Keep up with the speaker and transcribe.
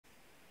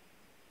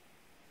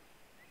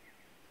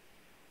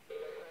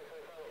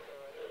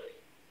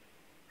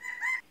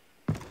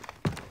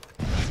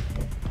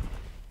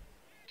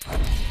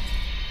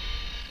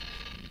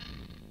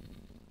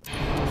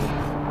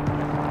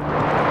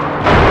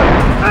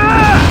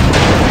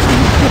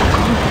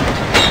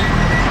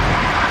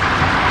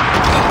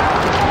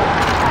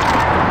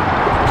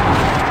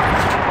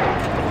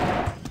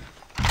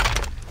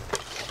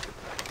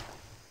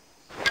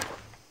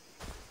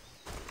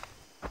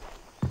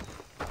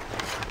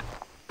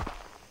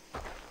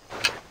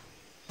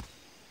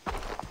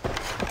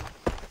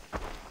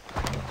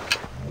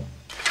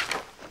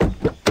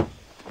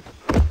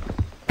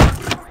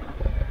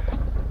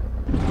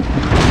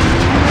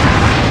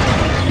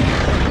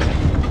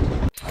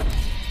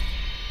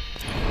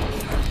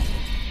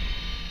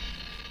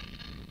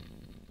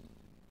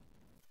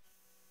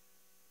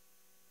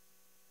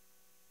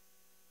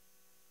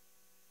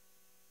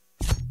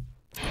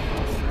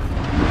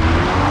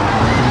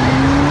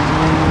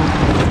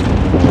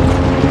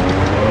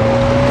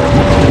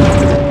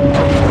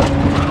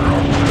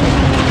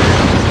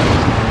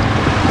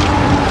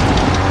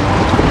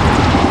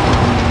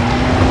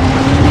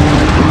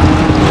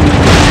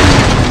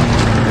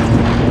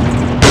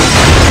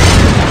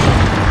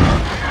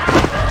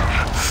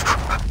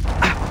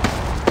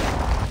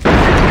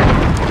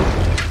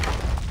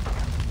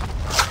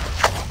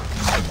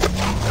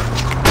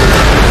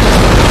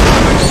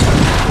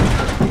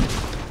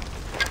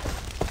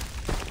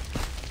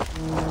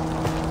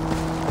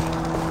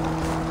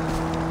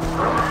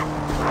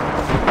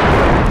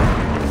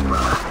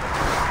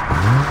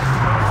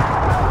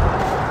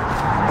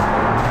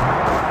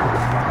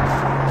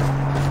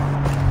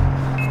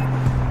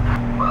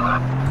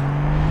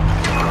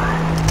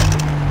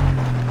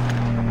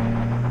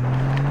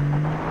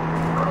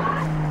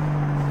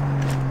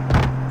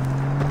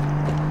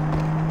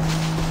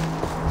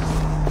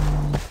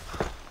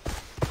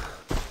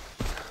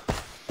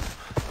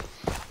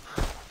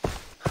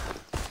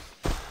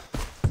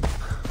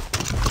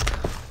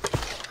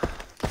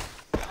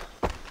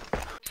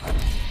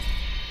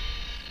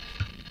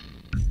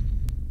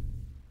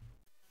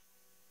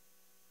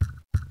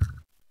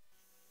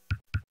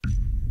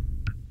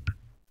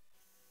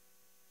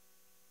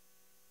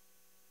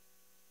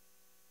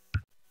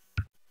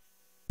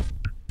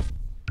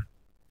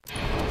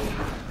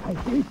I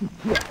hate it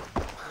here.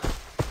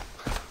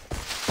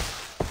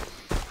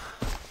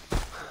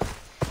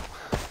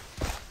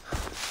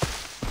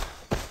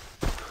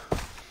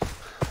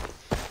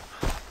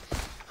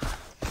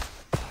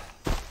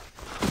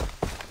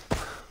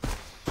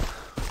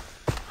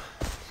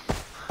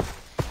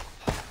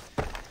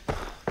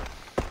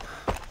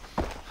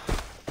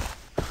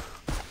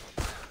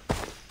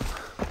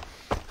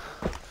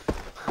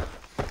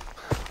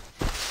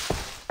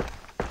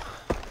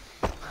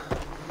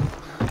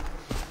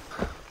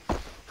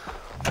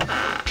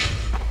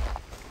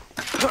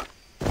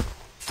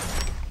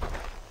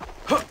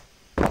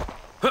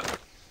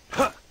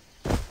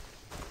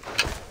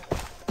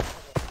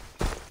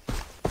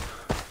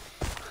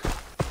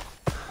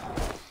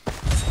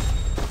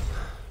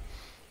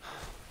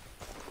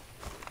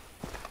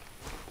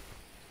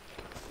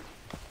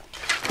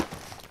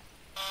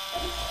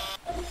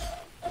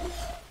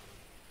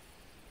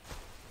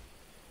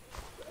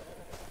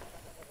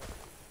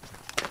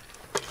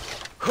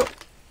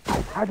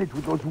 Had it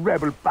with those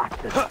rebel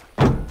bastards.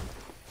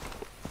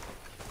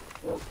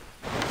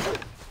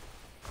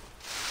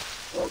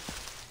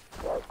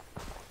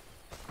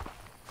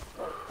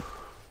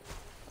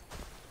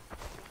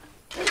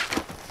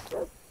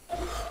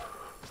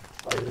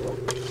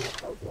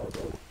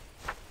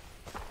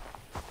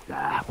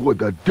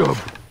 What a dub.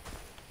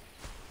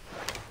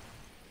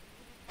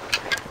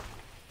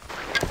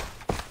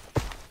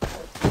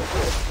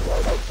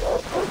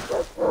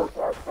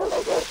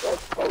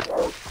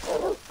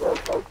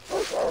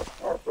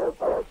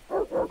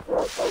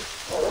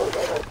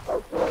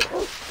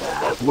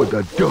 What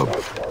a dub!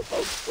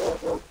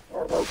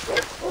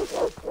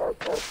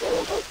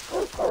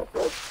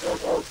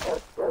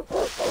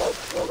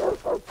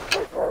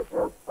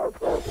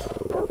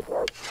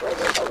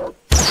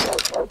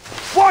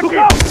 Watch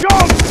out,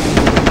 John!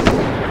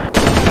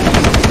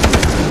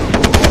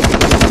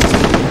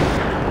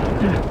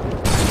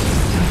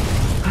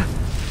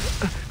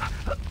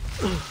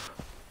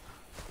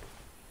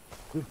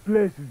 This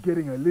place is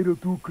getting a little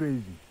too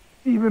crazy,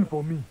 even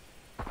for me.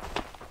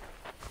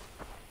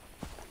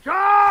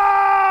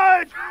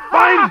 Charge!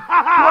 Find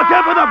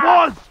whatever that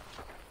was!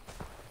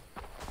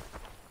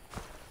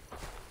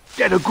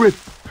 Get a grip.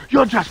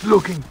 You're just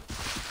looking.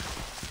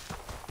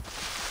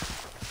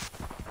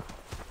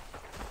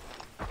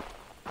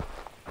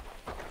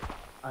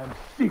 I'm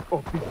sick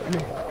of this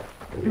place.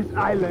 This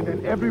island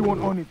and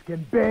everyone on it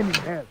can burn in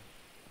hell.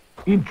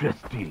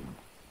 Interesting.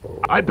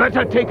 I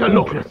better take a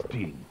look.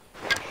 Interesting.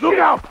 Look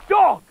out,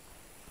 dog!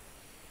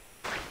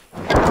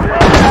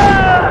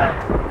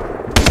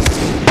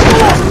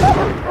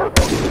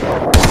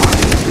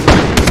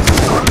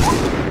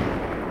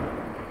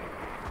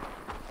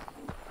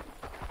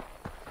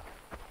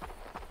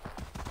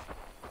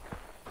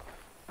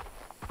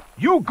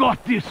 You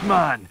got this,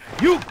 man!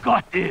 You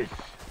got this!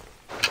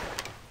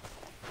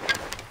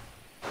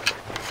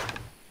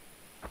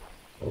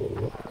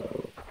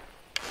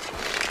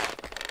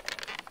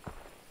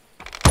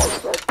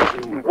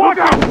 Watch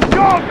out,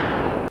 dog!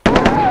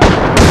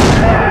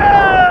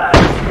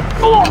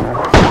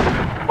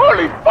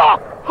 Holy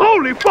fuck!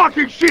 Holy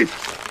fucking shit! This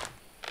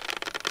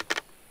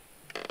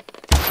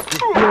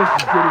place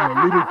is getting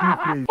a little too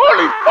crazy.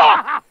 Holy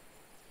fuck!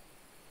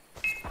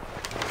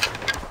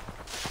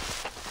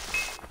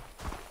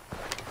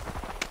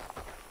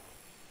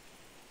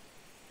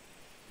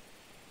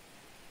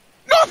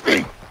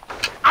 Nothing!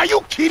 Are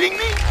you kidding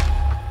me?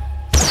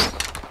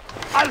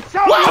 I'll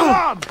sound the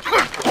alarm!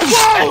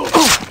 Whoa!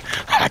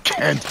 I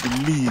can't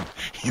believe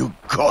you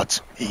got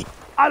me.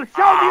 I'll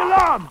sound the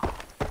alarm!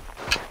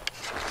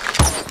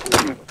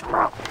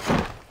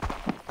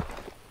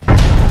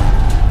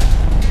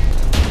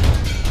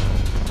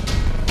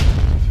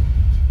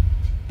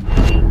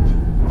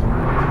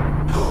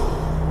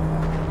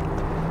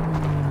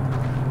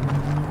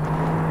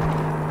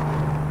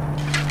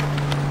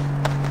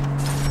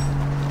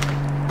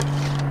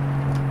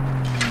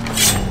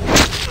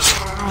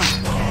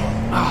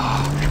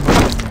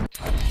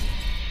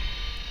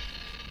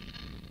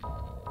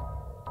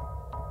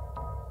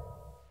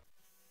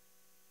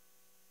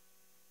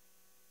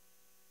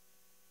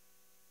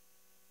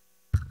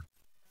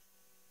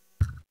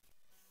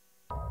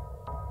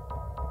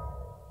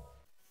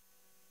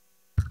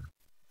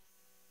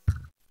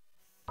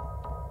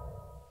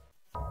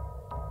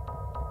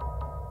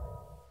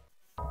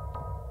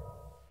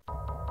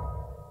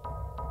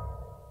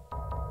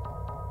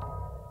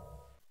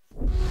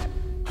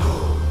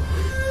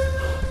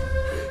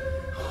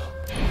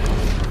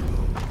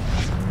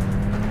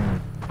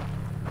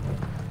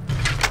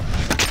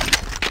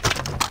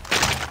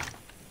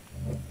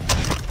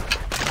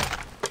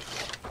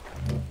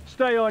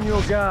 Stay on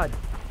your guard.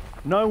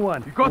 No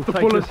one You got will the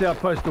take bullets. this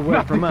outpost away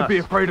Nothing from to us. be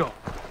afraid of.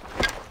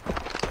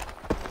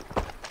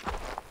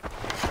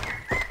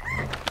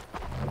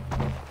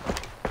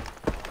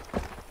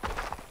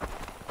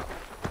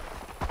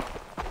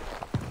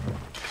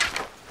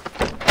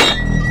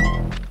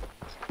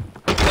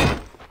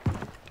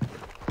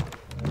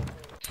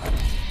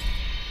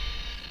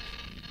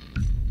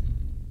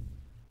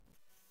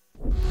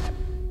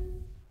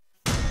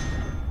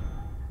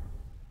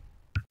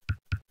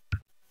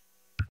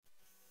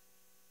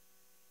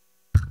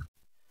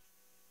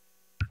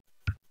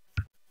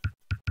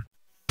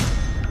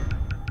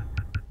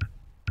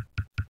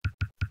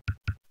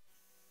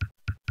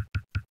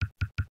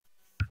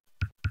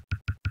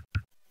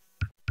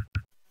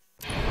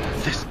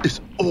 This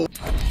is all.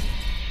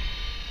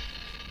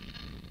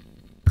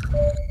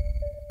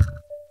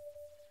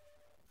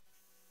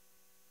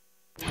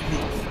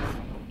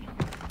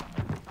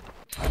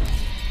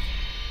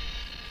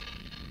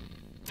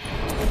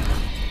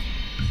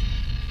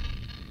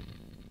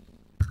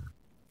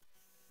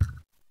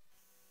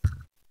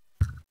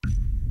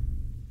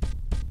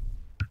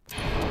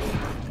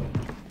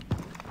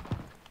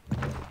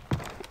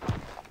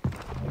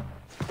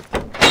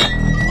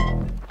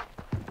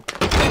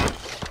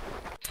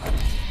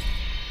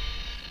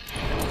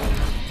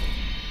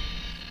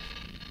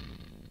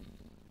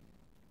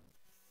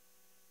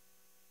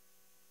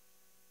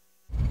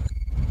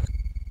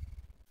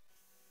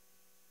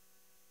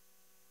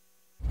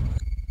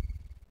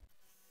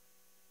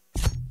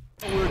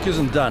 Work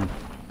isn't done.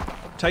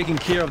 Taking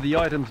care of the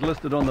items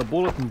listed on the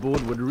bulletin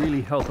board would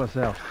really help us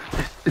out.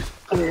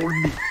 All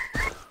me.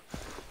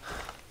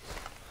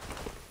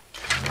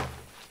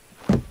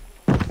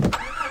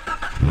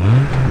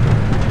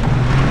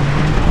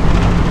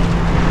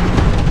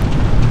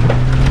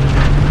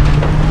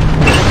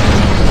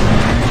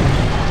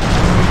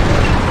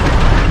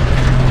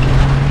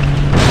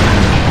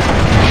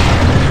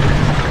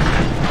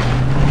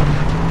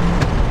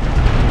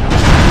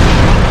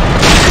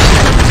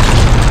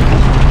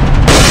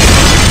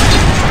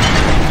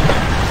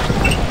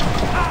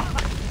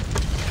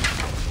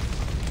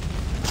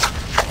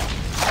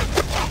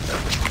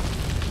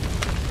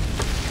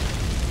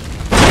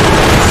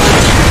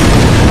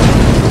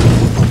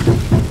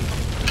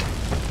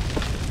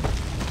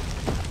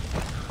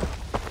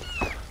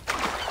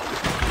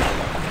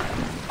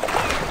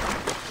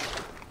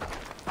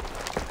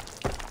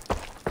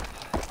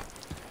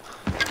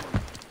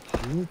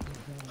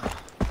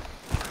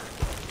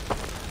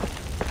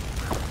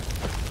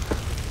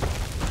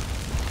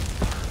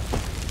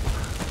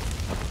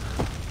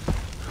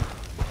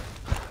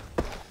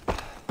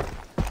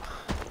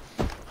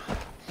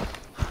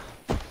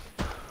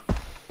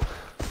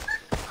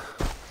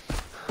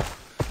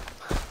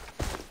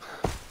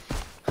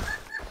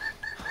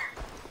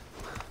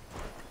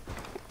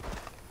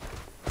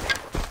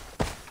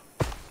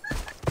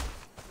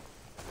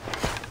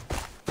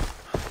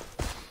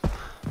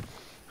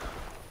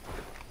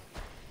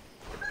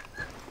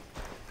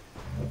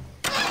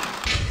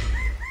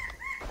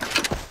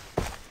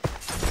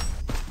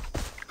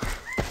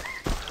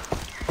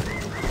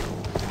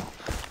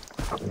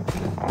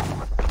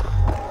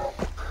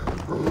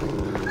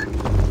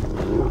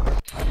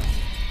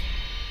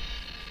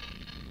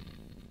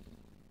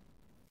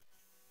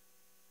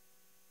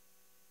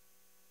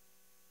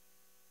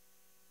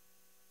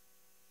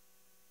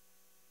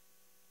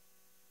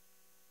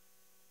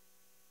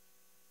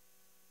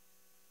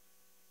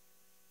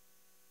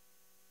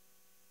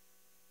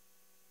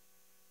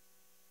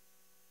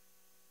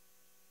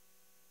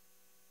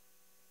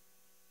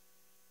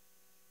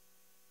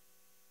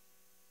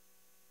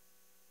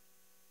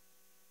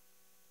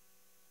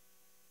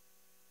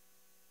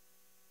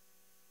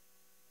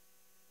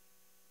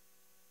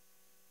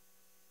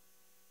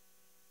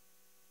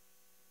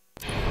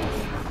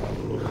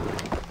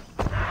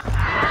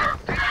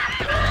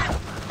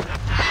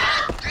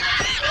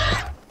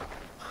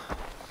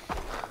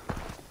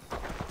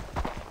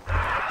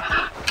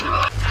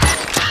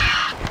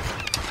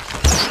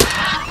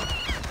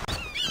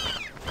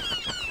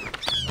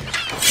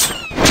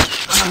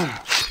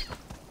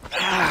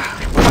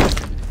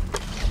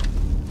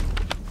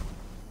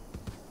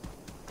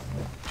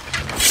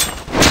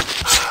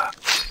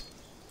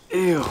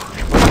 Ew.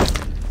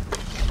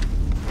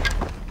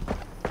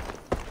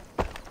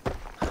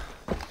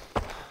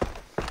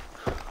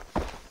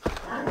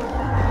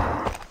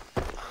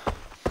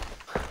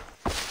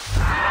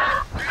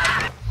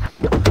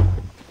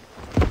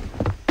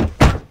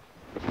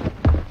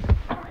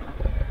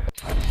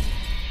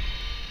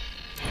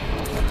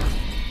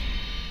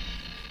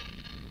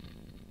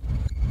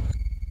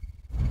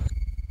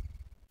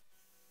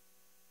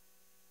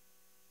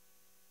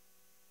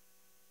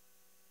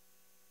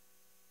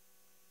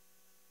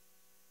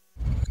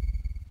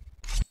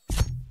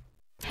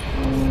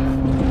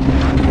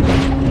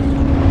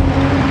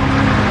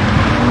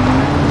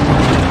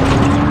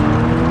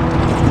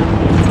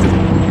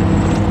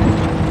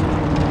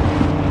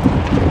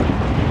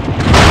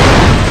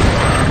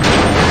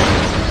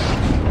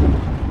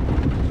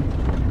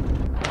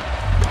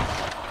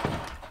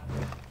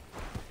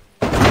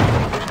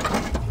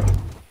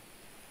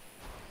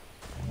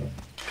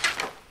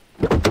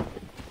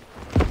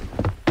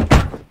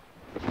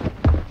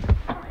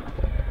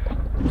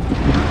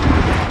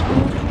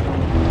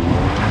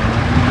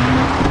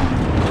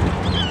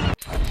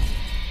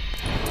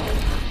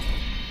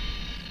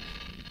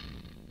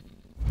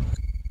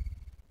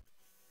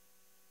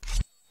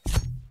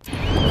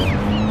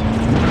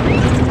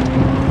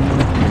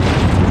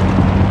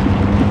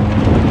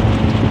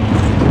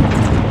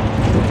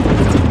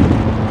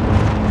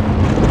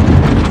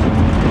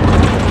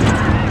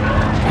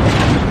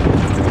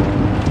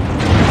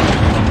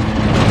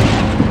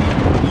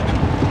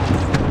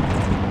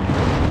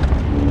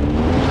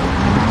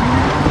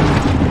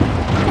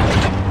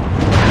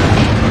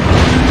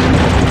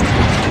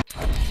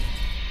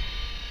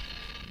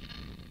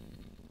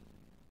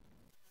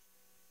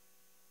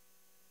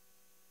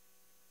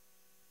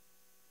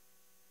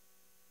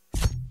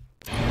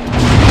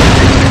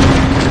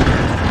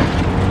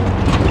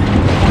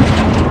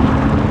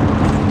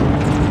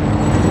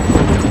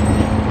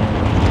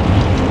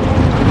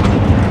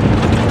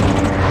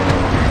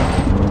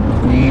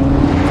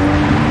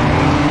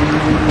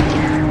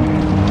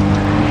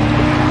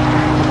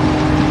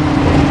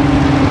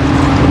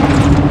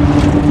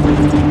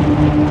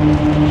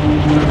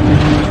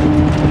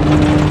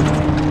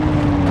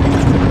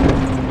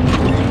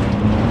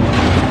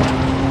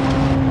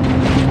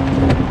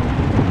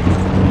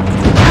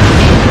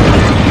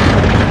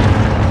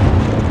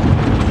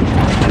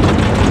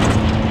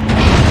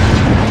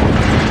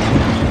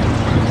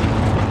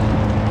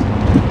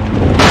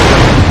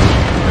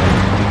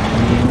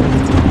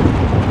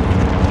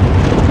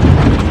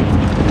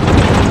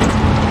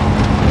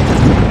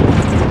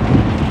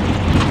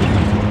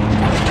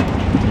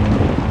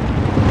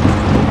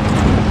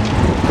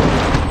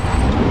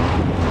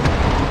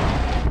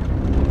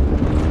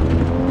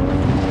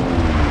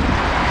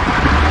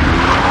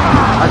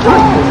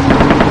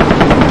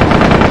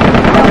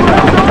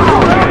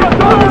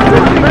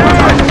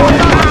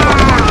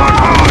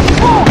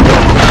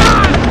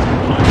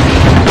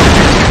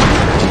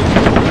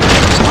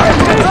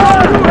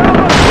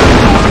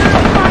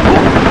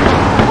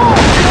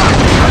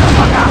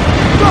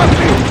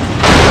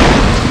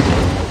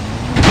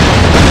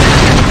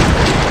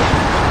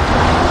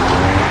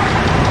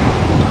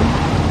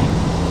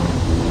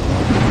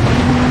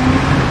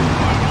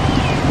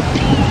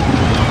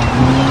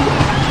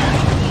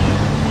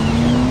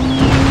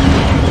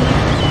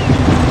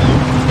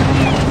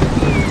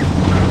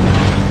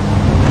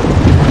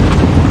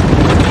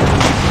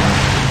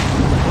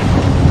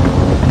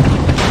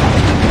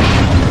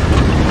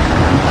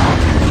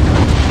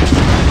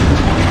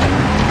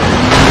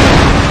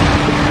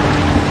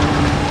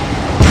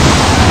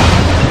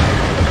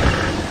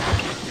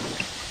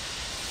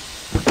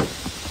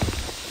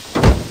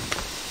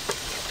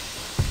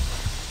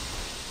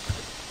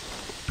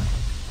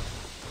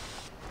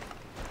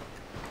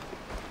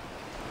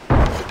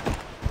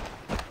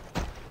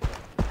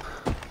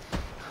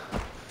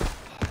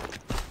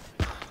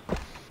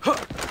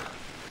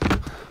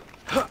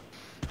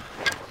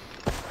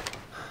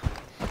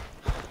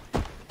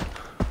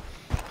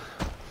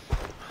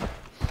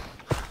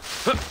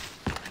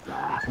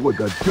 What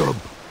a job.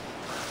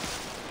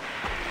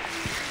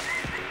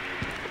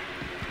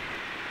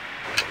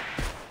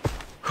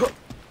 Fuck.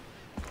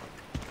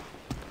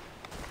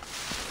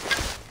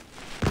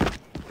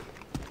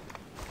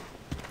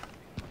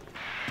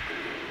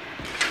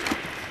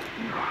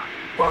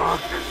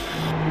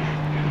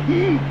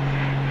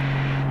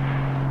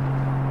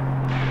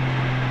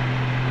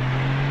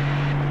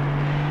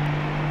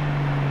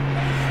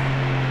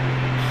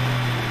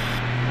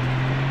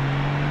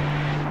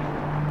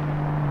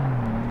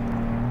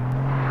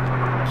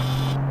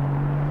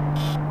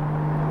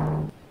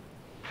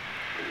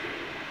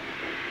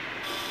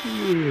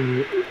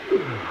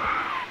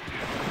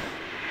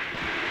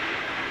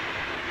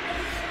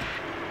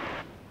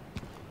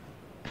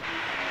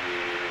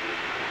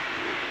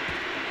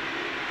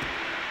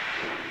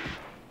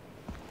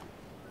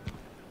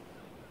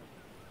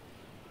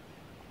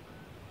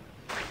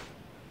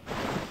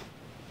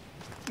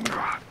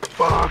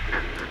 Fuck.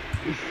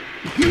 This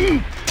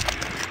heat.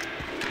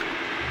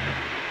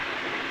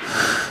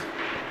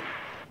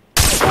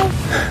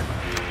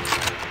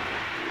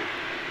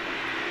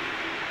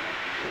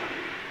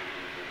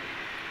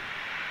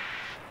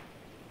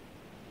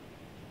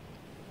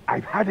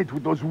 I've had it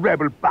with those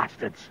rebel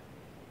bastards.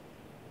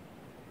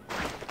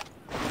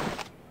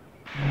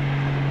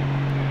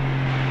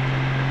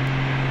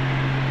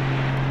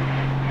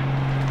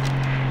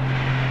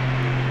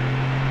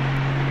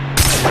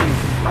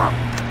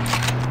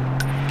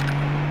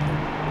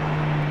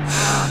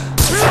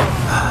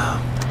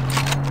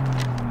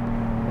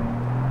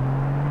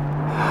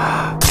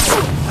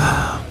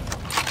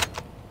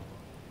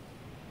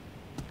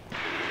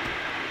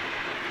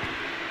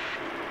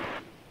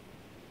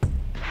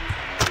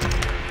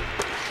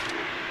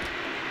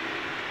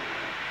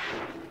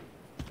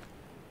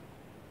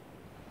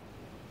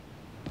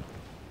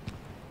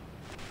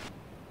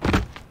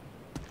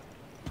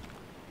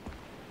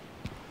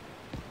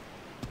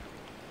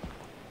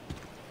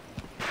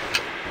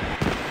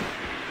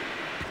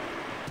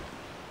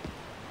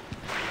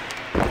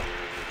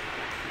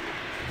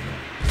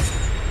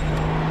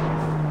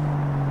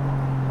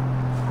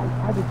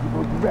 I've had it with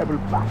those rebel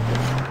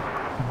bastards.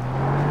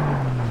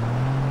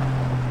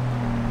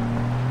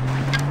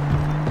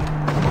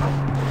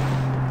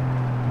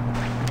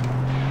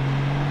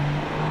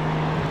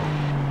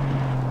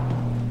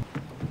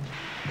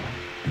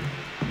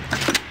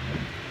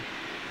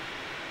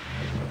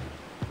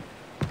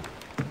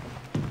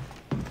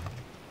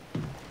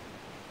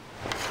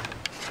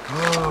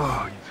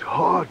 Oh, it's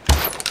hot.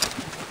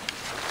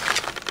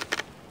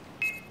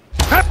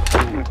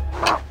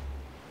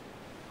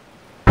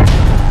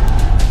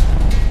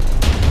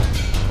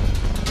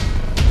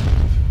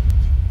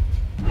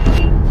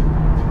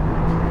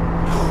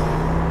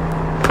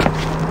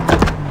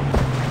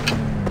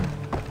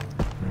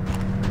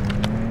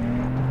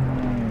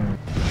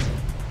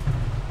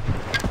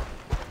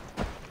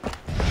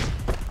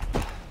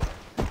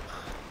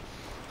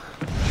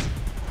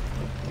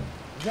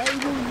 They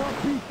will not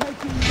be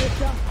taking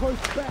this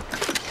outpost back.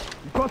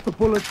 You got the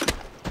bullets.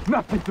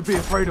 Nothing to be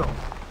afraid of.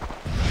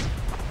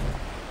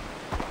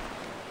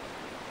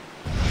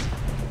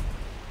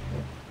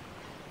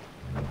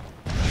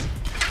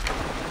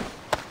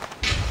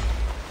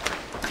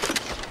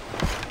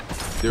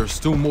 There's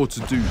still more to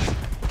do.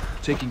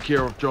 Taking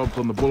care of jobs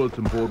on the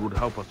bulletin board would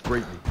help us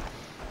greatly.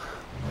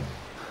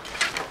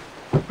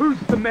 Who's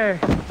the mayor?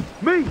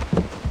 Me!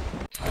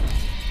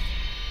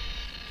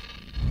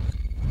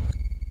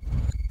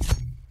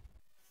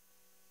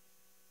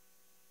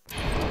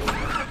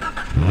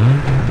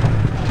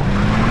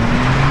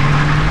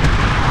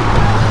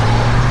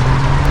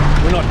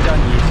 We're not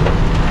done yet.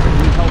 Can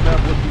you help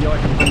out with the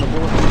items on the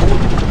bulletin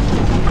board?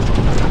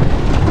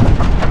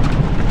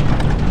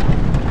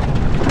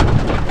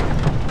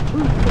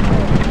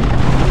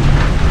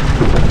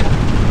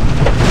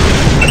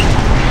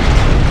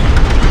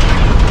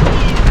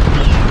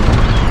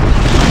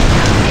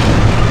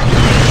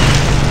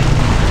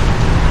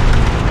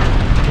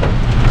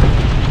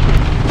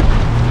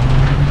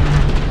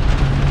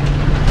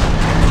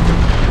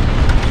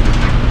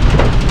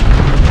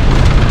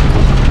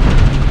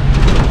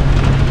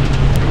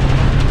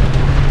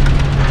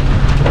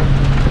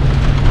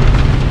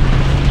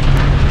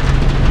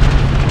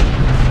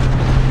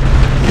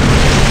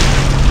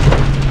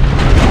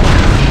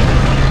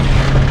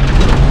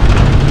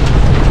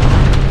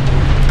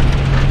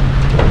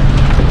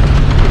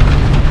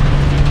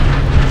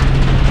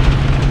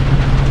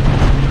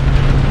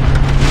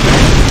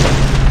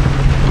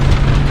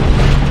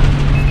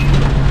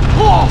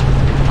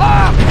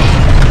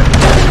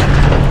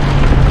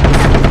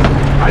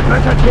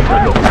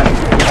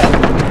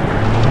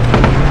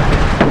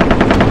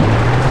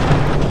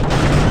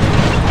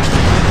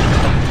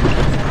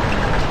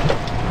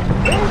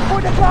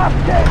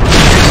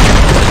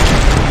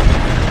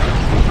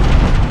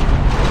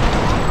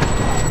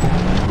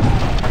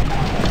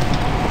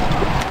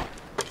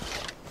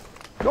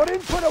 You're in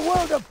for a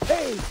world of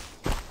pain!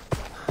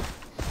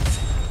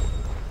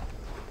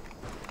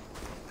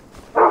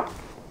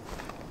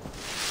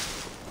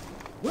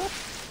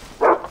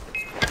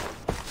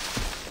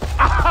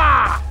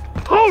 Aha!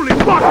 Holy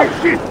fucking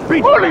shit!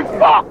 Bitch. Holy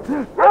fuck!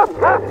 Holy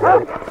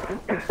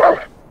fucking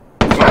shit!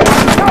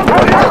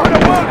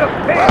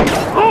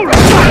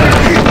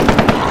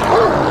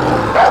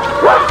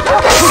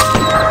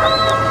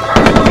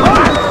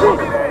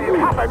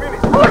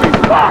 Holy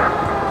fuck!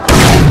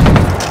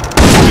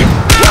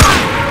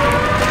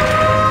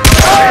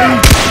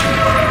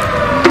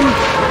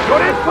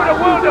 You're in for a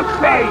world of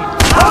pain!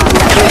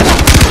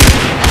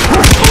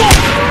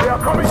 They are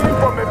coming in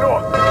from the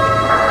north!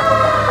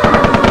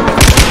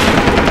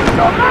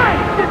 You're mine,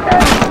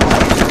 shithead!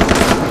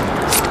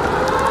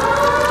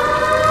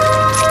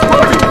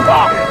 Holy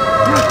fuck!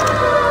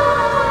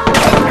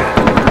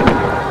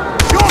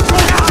 You're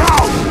going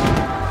down!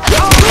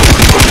 You're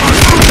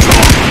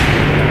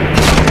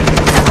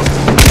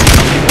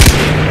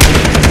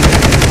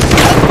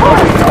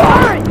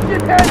mine,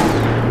 shithead!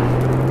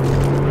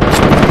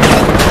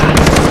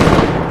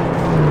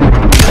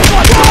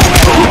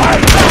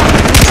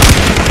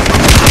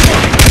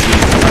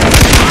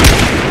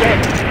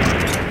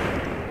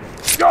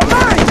 You're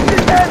mine,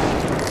 shithead!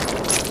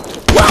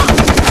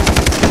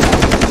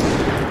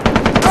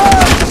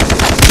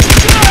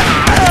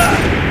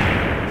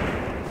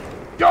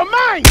 You're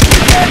mine,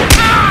 shithead!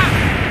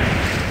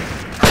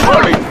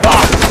 Holy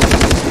fuck!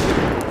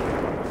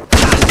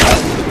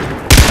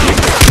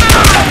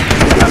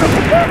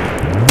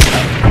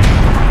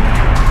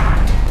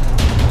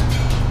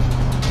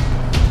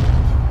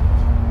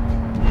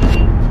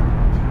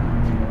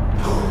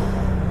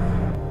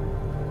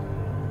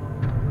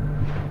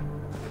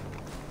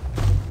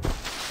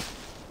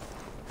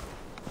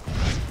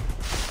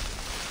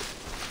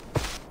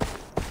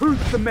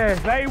 Who's the mayor?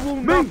 They will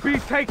not be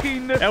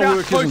taking this Our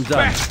work isn't outpost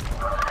done. back!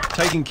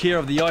 Taking care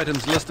of the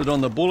items listed on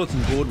the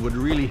bulletin board would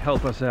really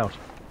help us out.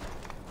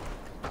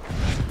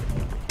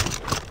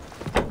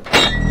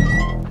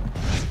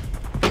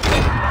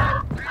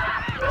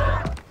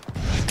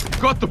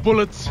 Got the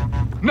bullets.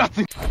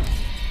 Nothing.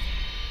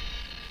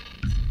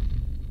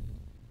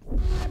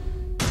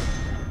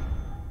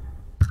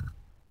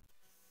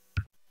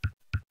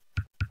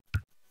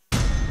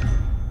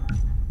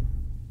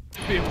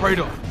 Be afraid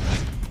of.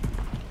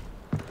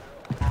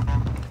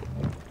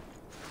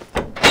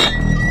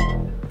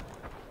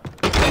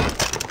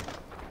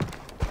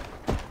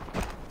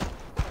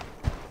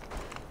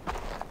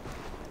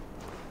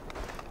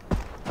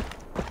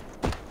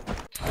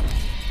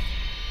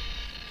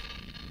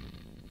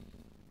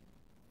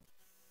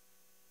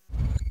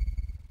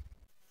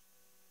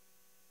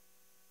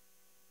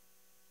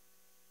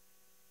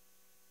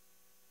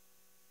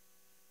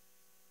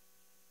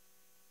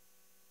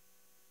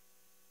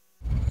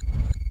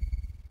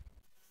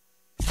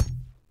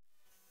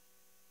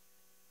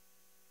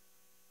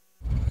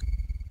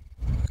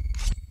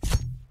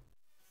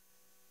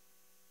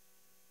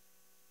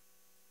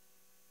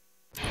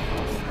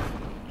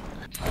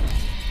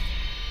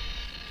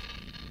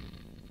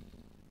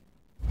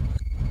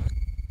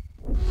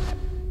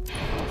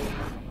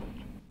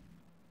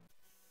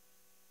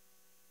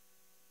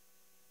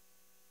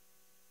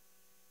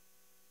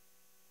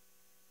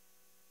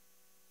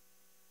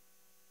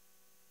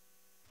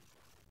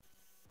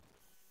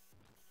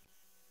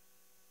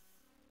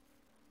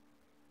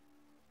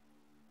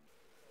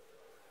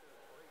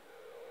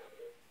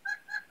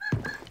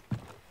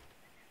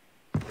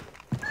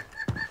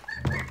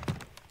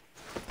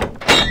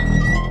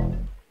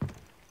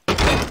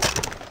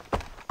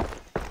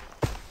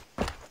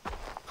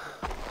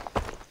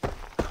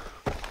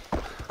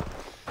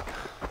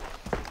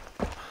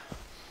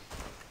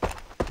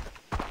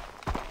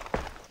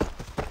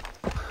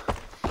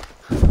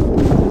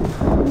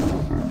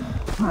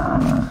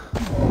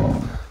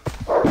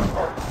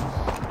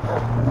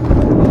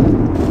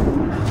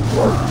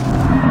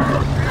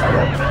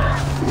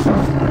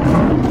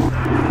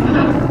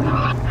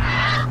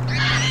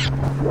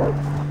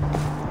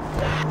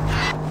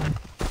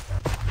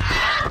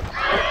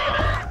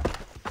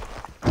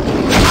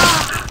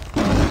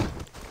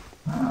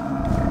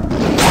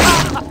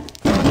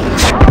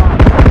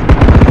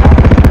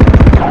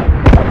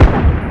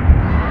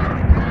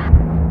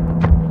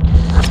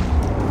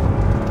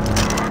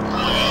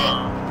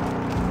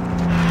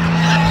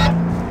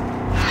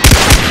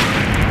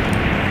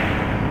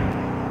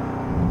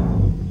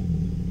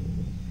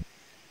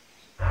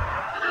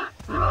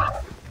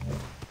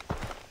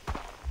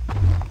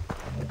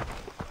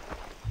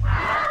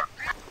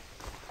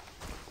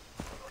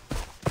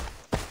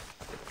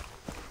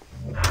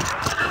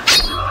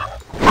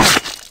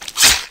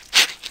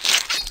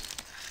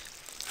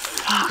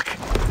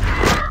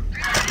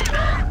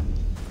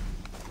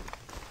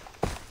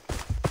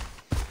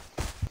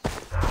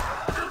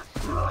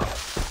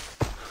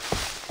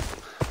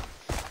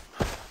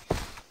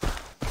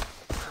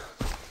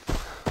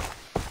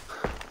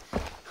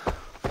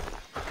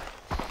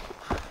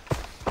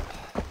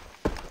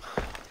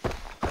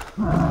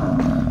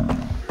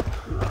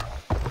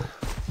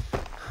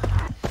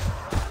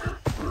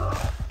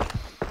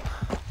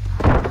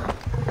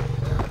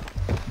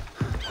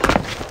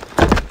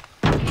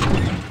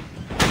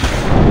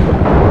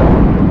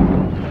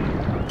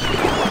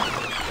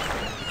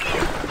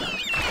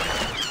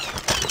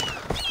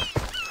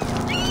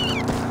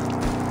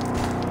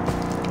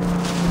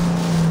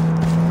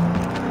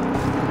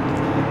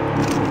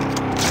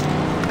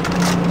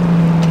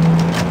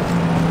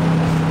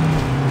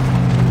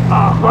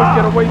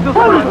 Wait this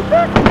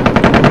way.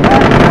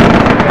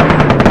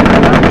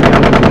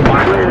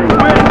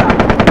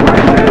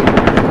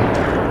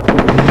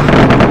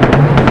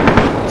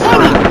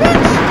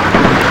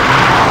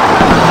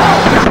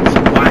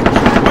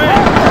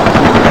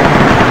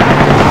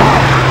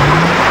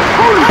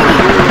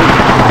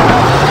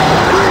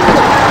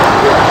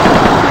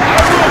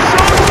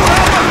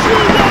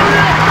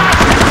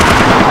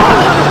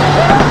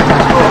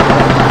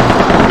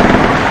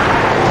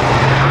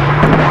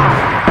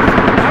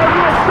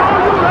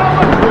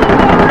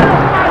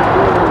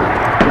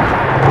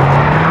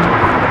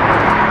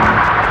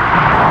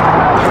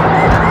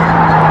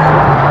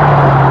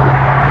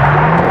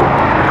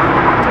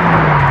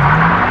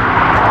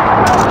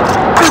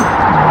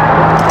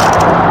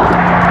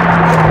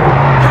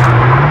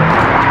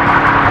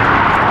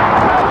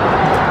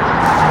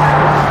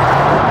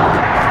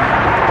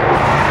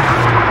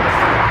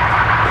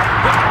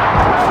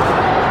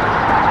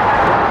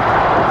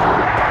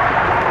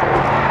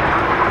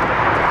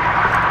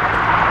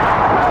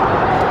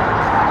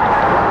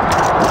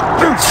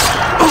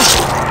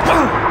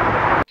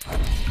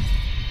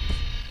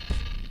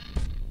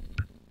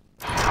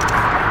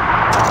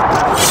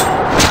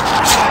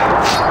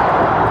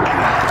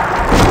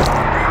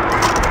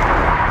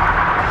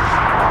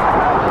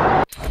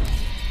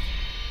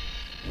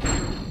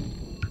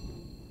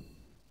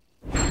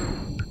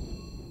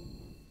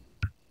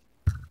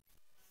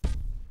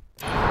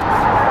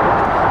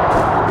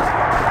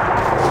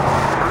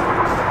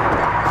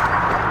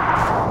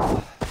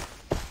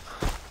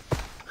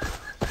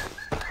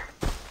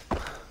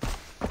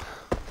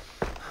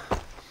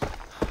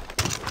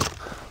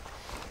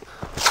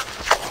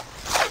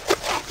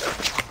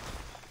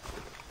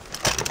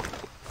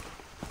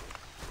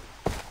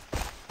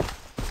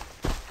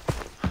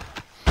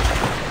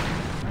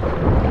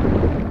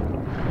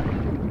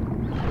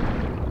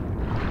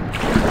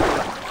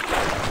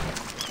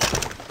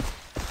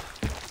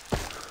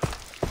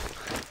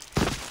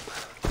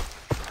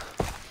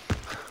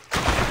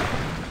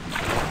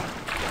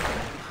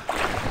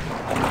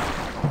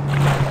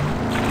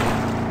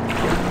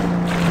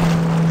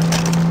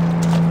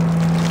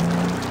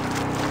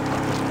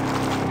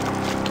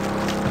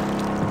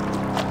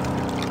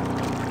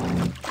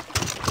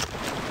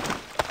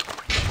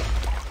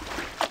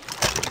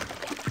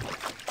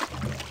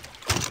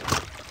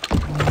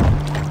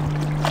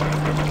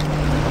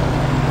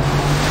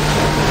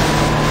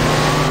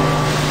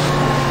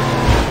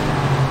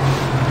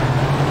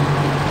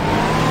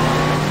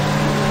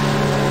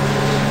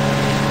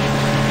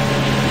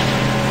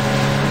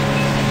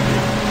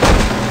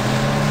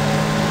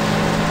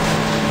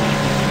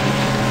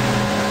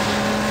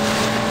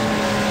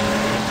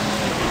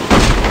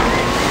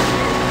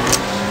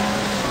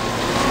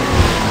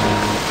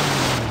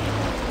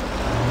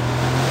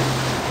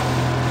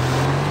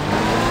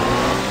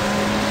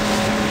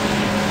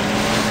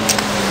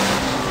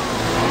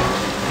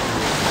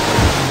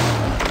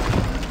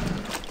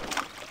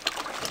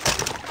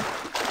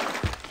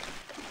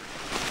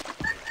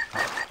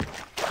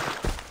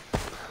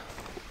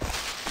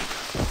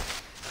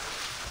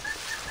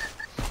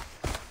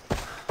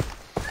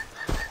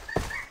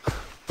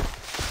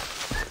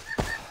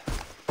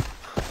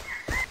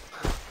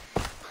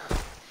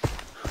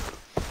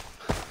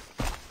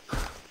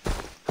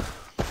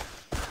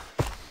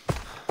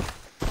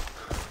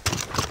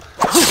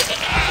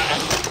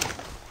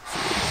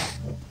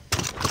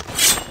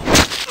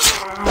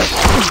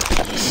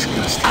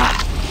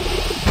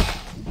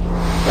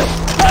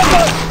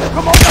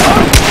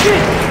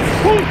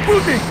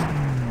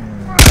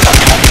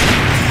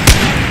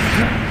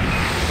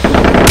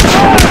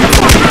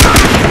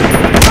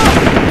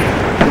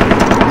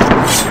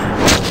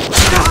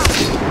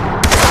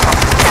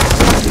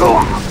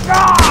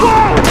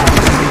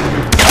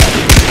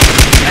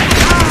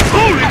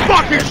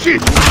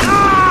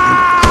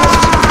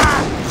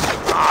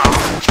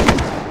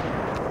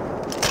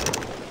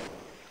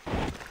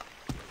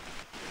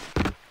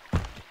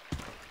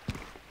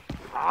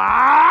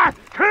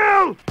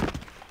 Kill!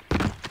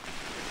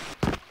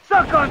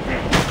 Suck on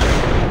this!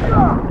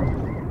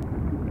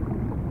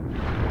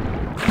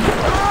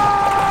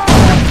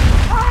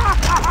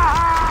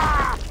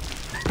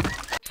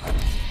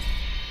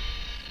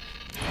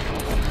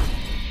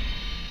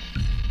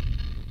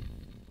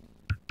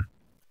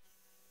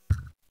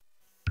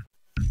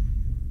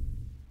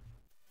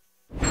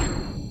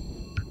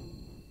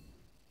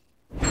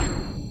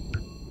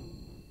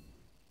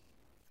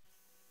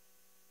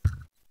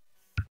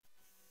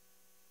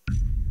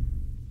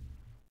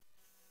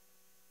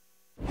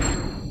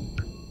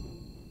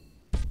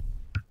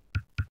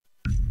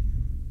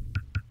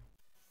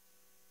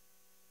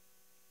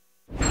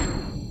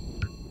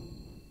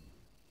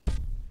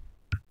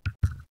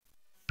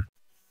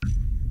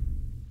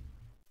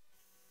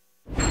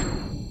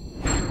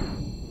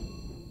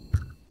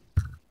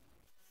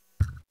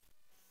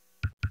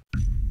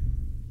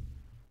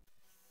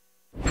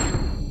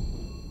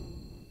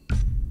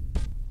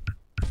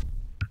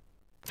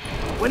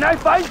 When I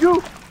find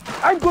you,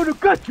 I'm gonna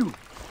gut you.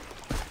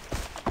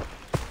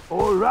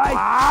 All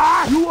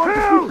right. You want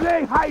to keep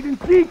playing hide and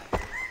seek?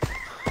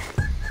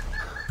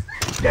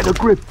 Get a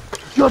grip.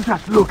 You're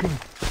just looking.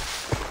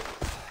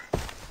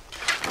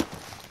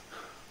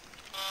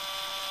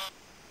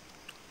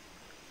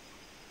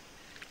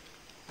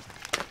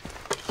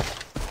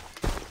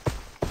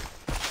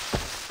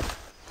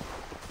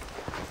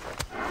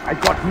 I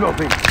got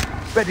nothing.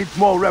 Bet it's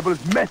more rebels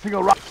messing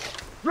around.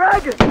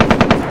 Dragon!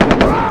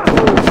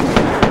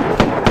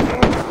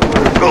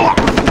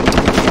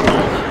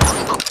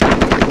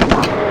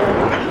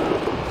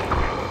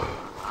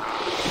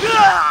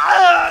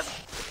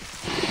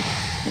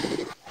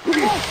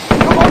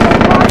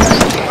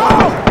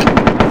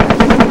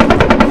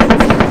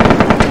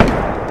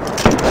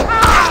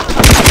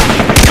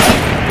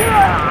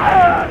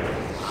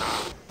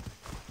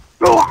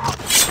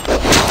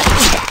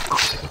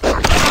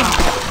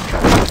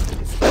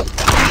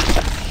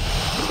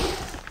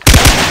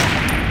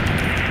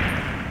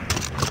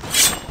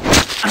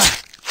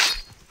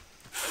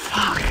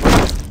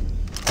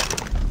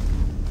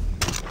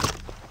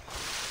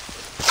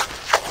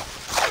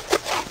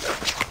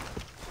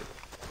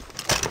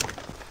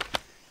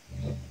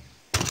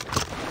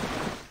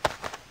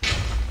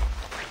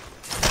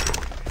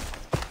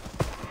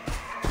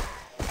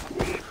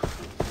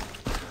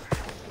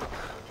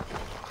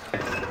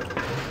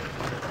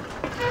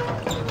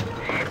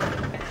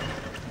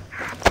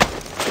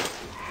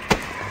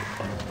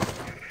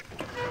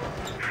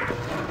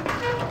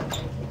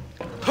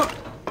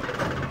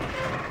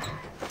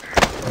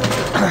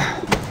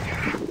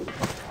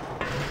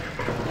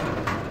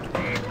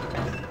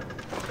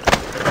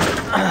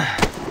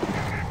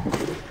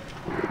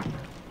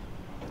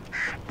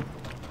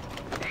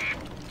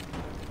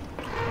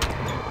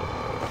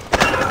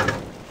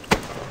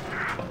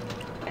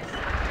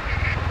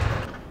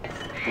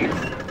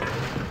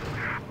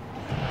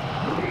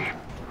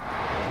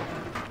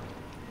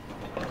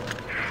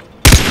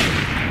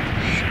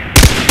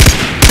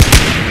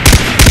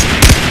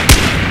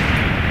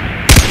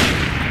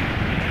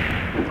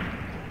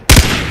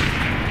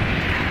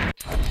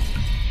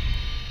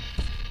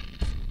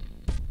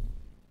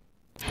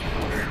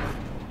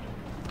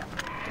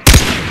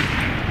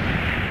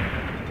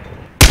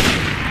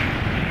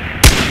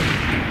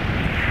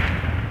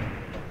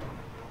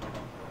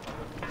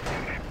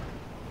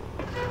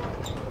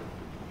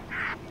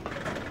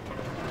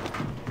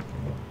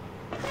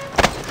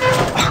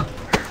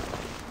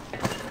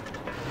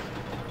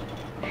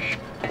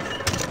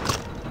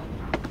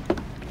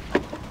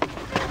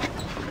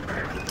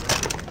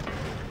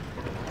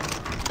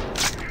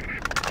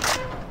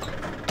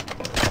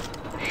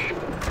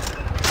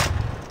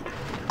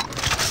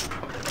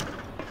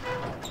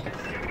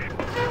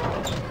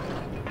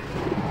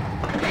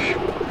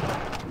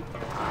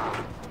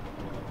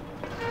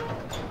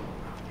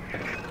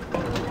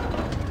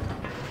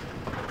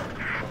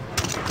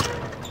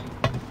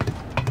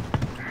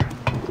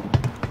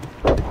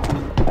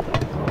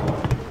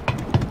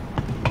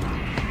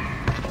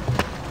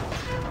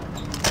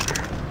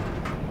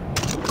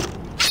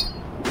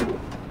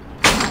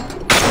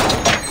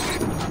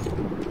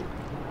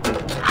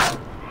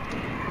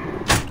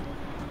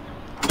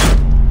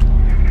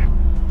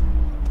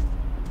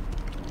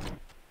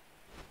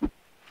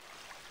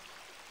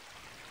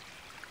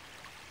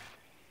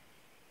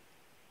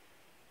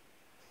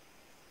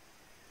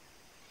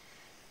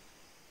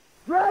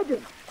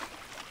 Dragon!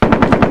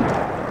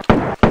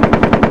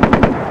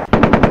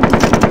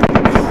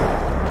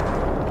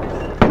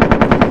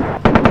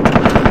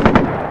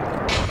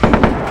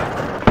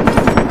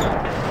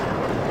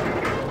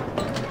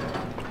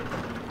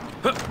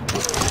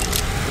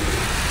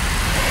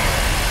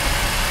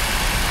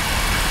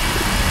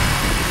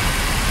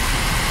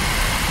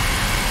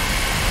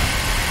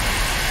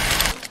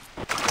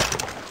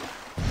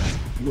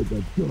 What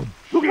a job.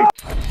 Look out!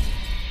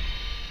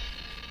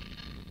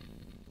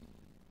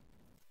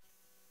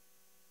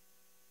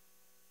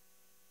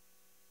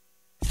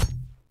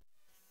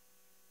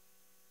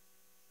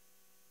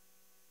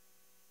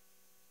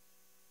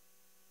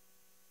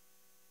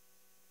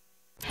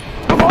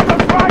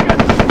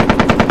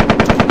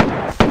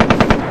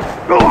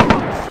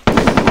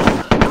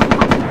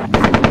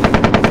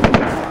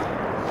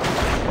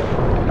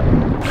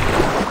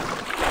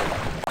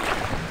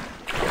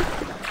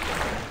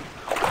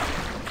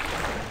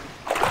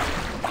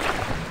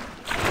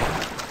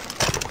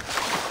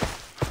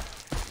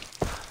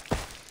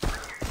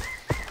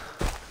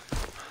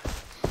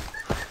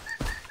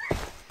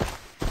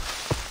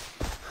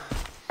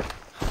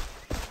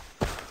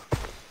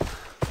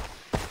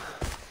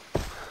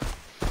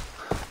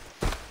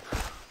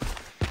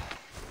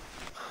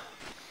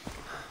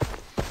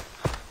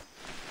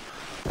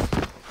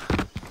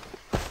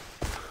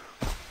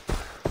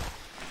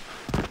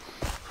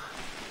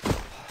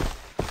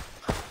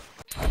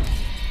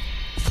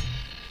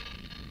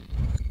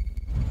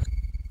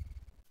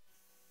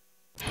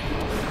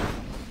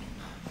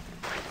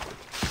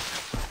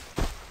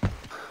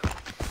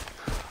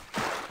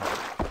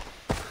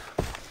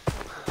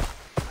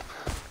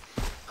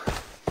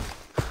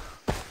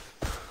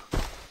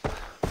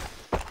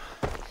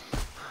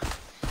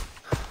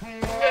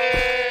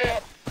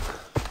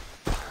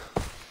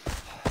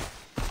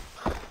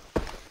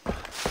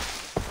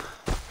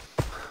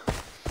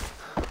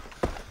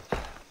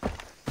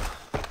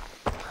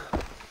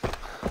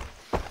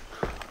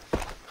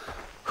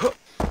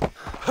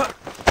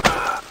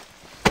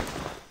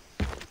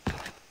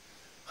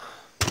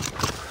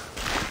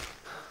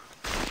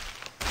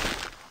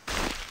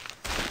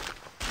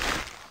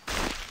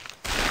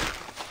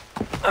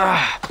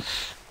 I'm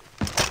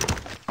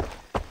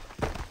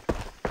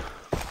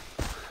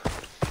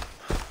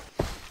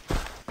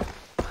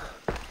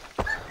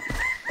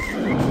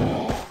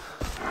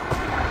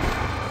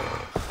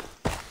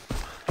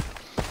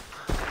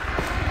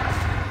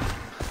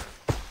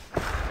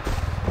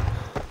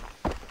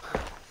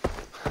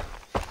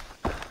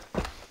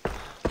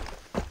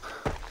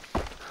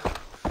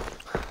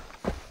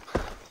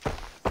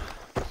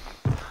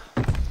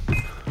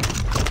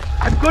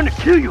gonna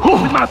kill you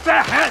with my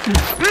fat hand!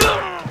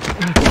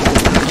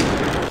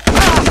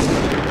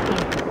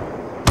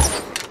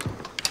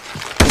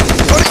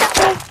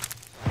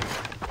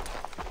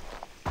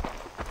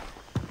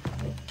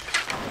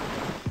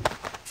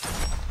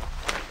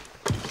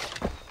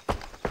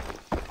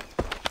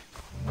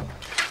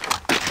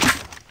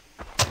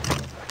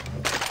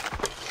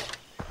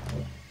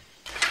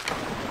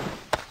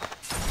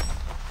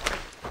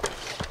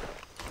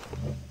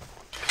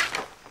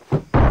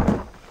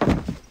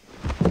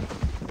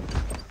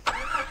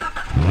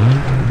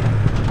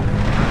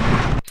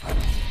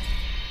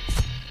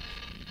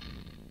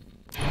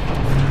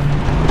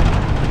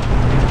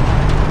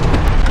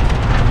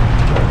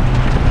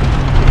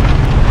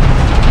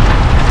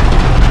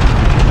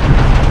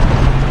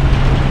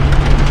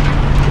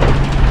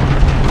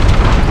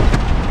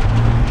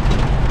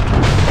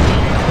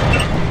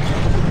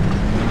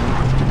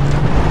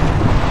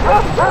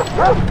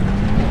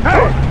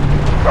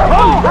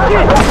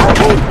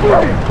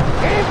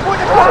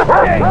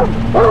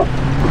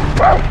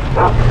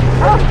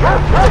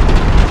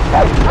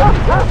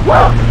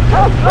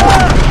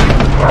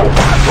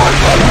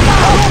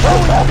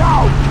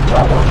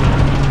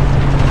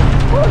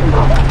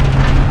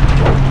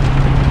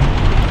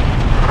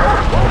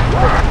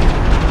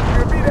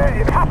 You'll be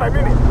there in half a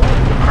minute.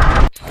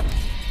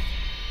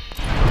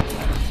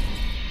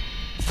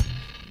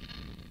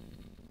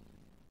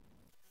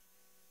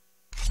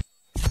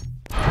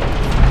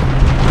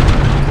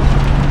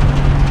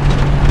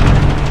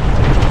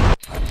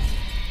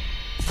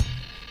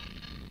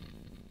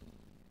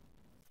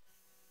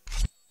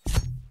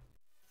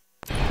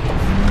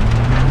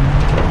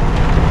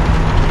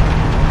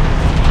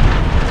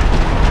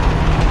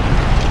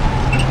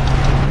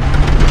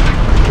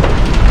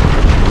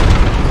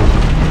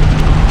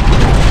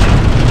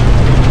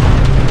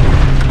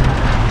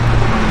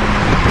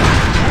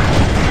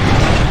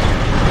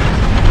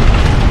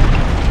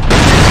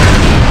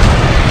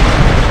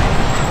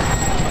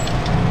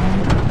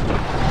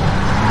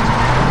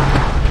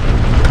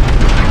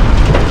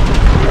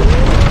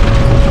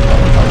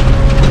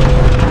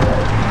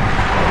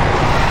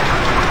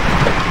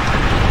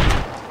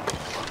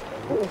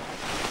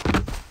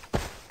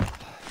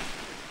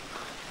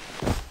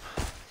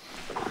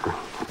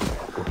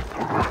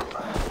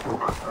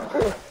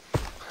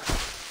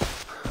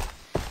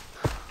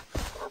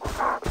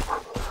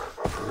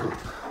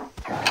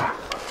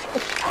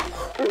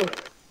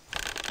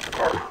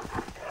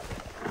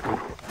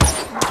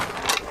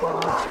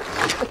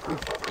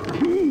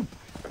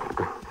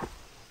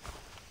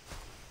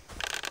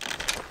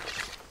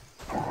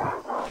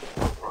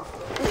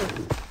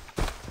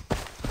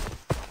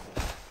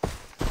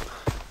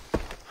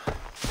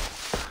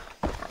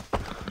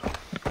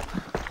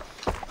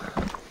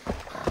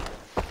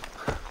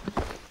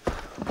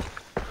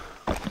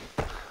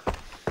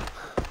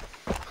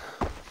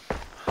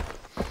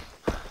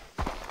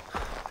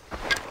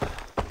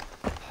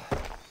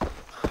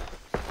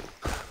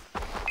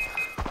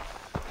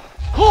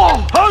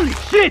 Oh, holy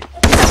shit!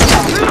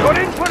 Got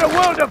in for the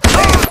world of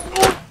pain!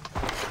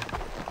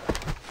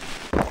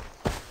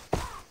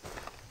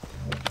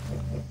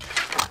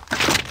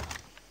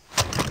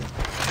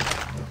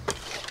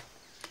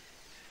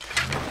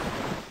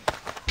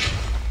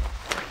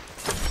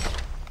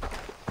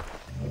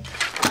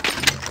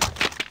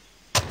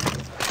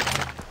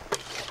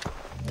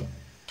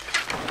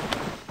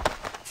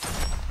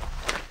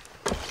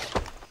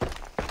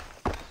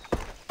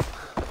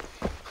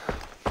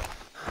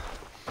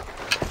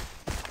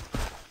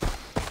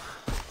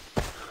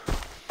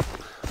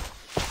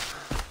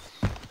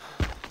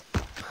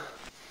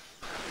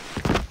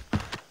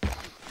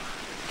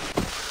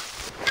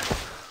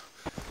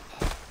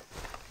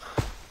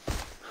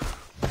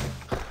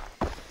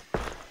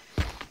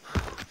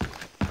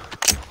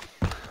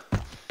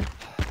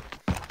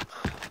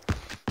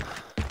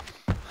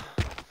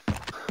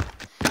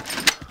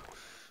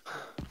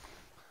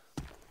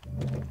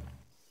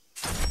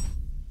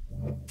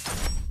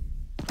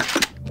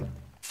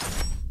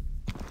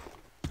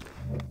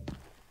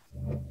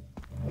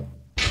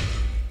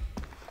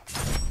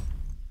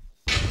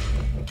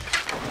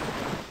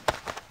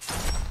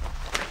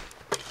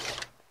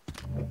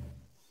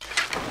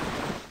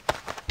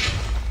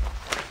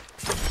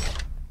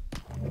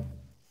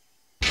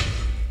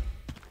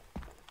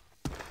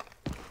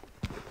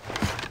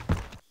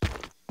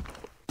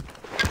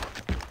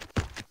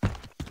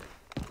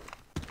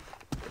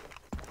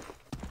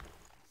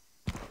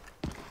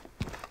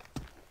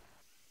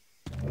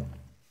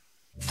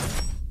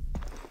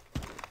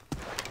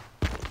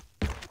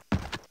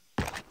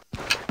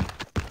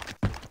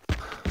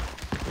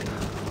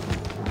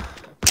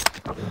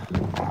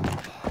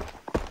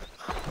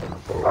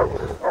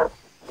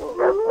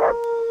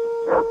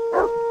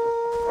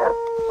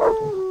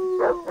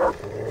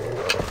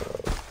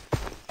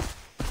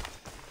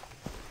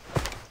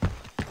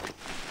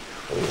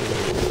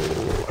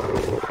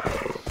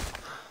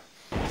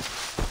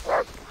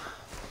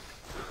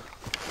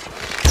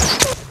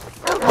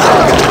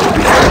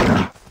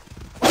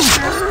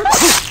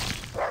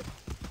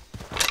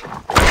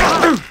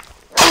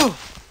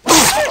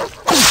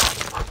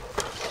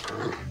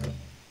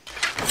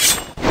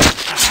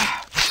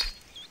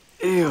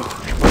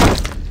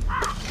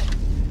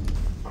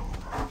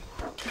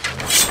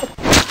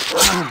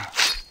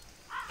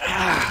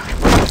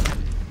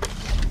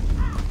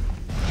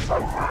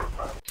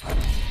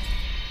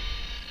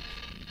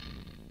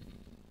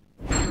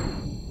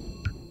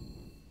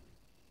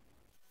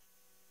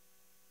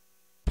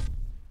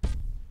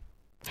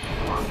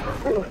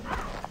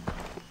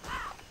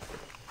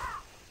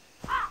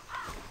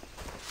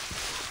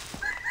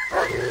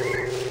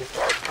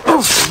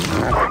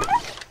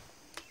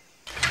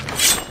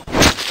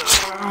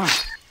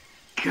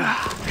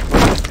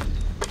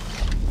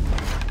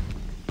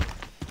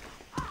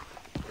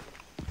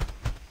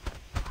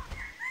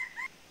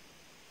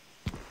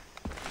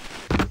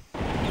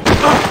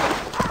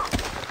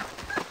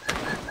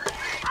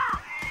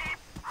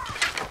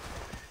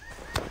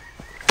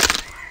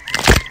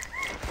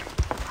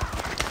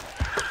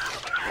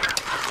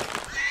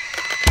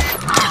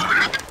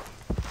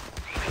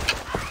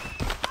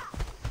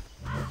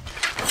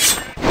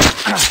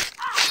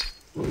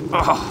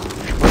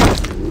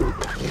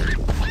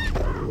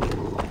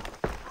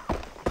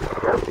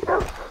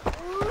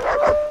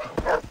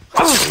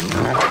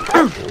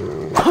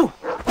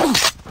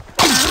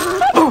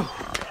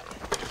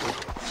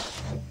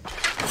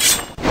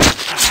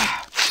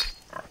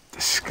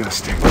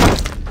 Disgusting.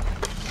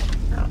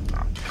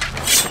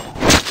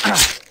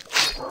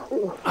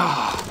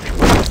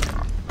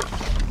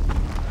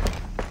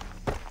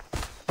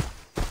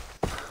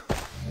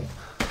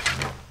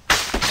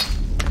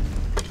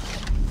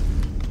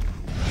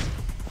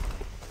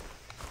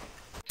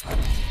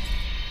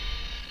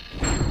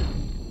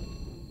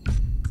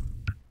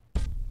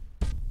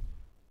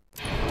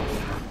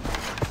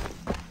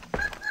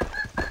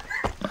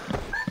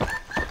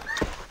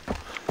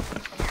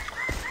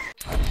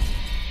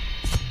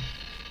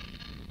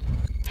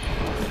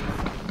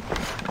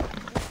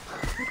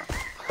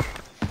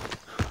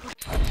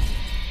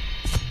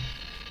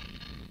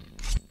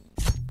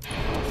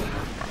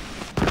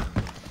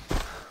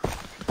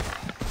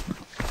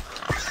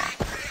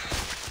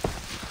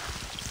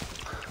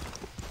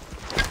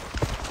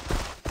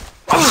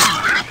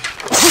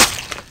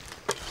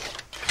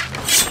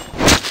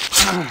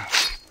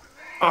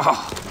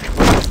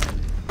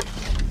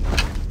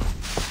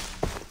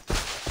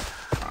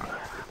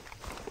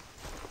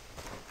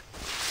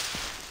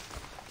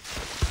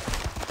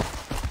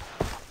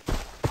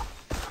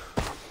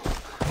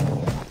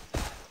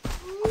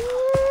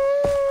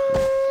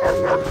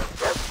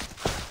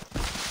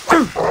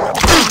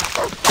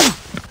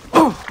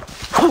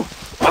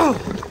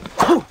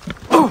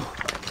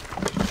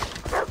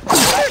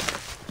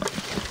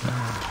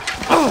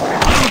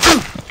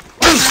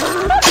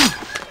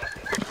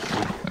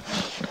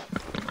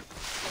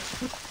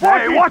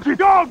 Hey, watch it,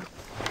 dog!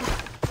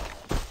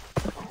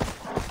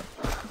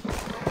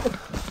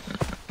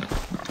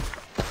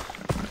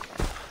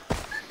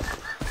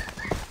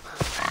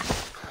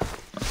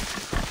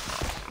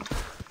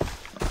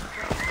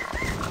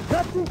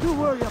 Nothing to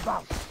worry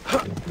about.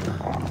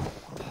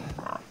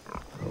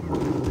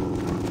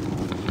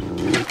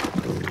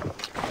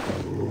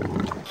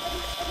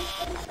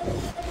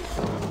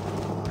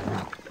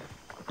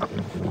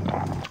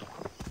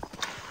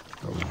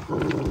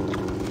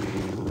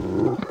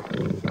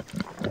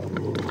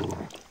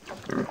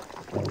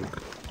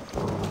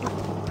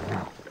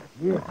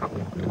 Yeah,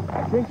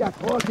 I think that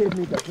horse gave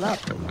me the clap.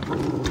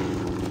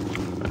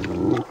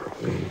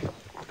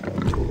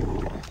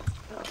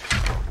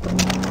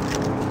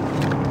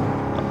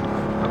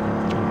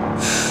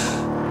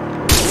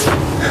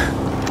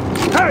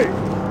 Hey!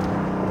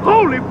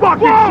 Holy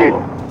fucking shit!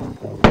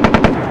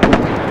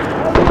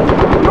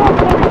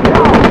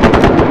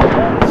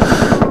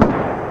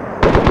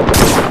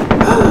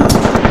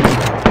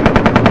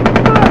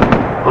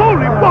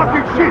 Holy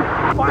fucking shit!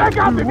 Back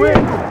out the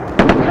vehicle!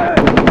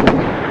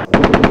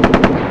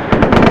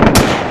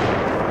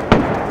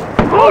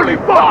 Holy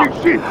fucking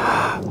shit!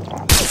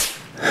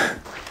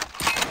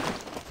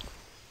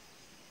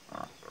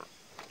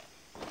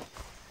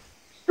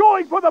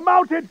 Going for the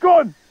mounted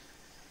gun!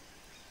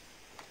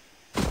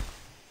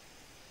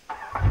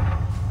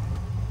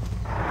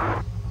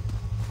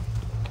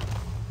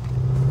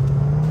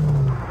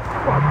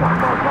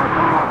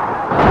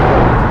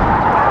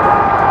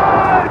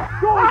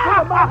 Going for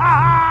the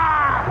mounted...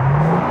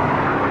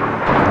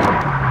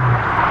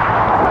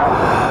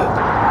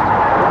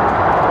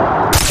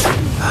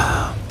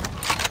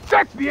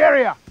 Search the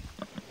area!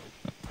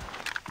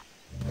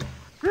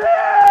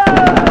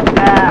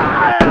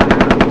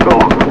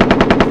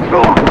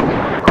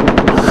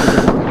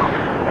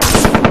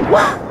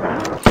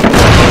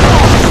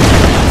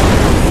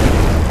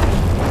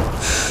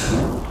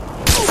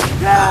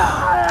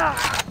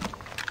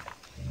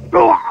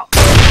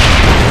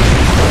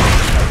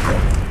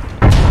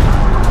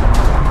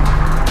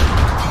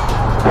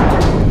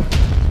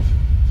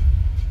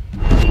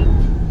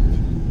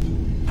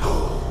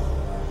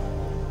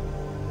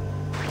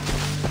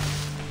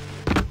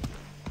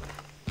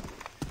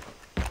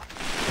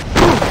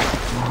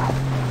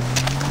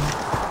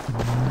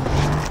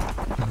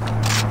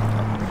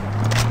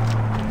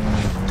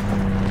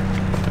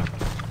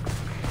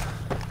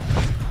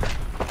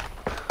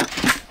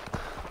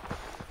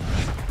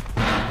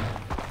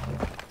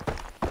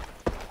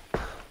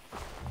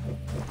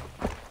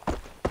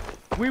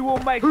 We will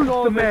make Who's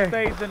sure the this man?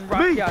 stays in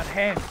Rudyard's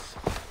hands.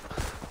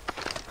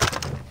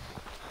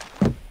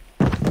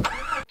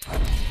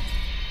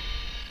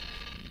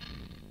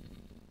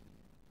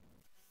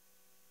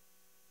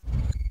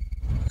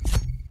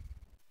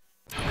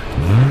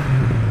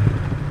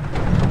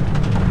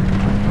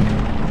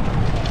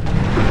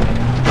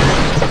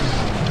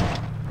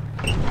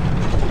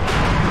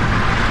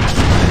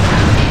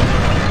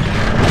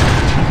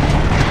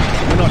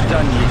 We're not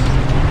done yet.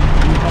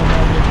 Can you tell me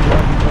how many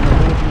items on the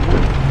bulletin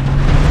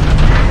board?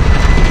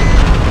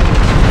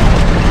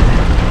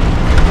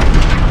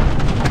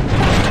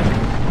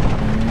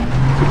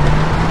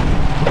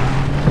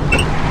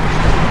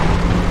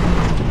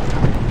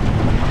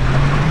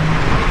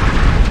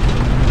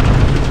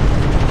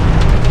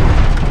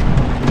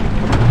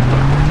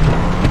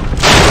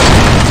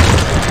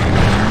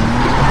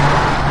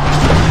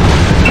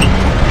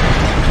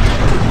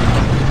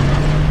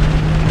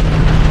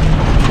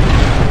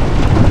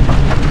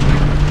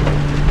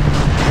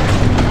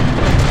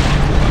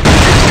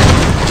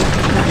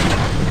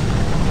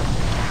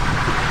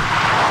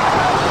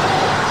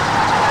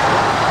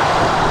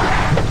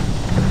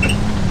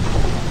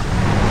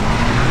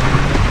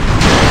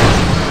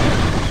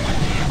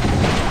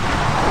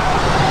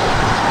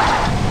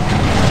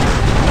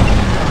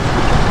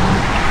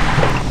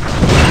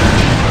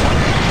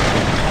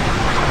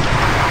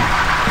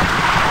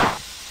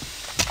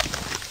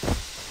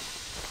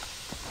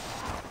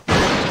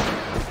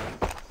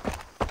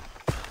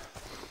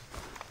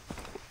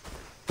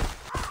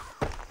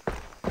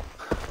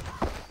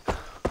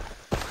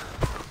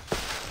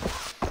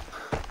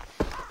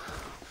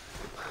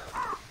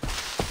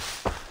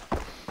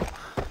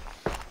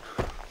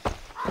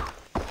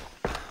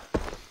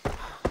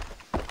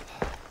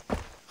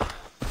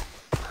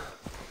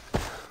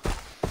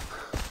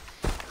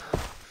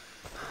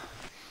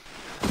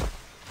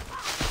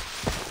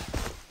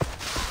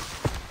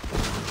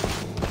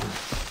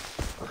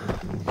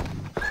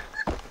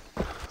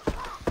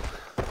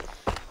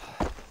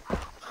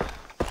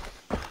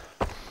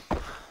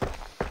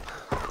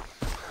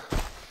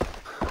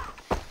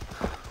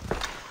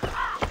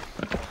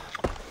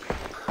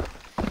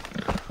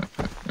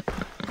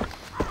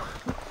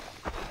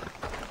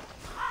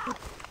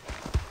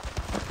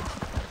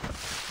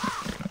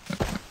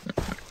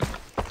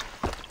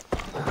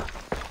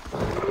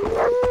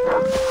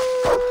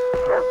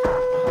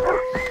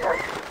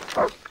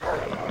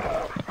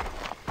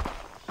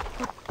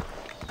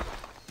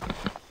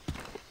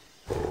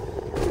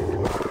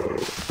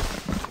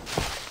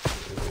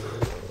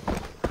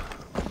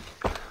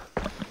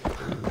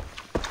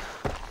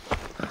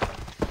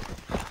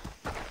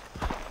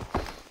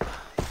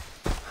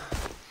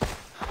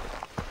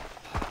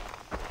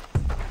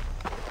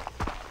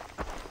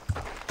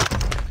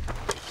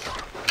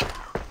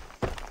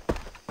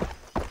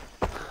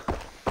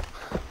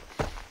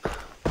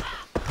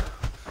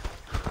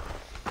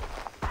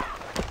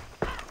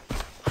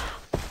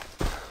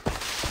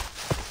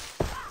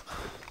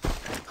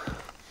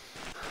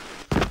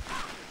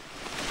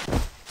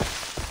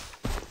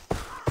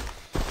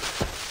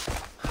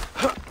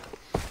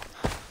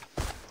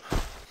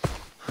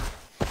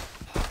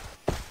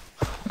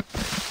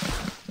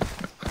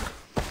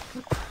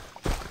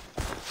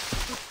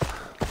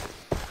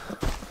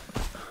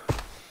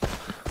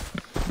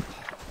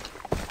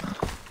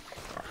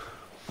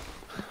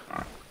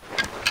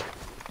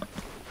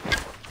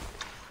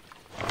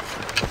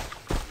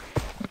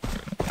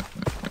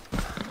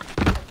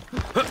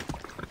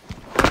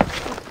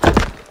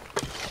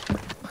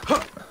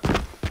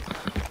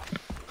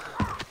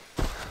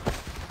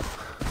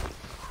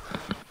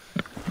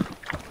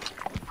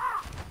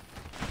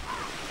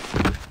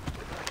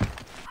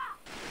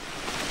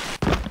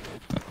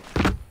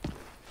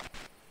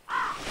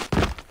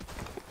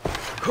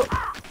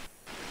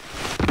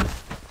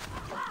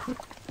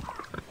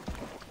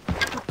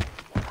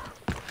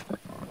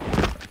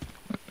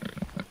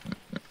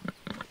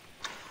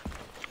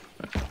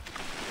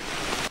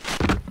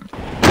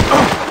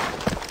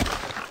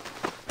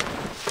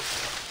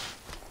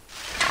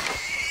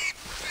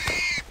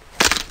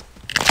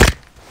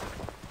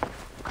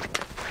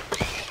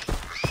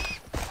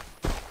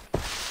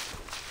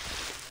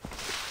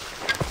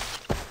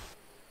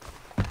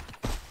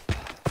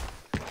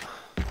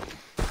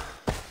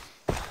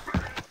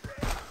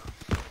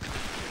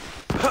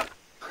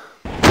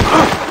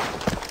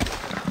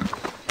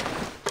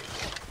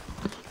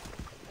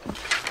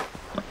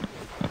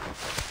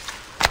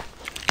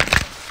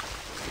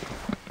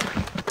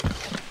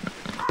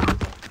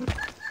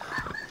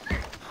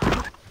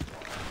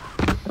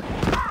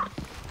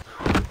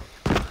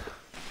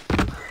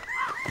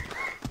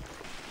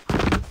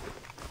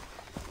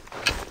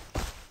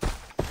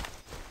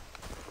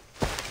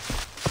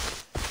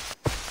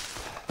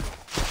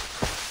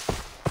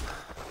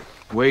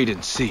 Wait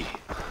and see.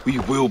 We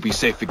will be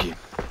safe again.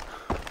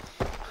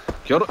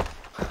 Kia ora.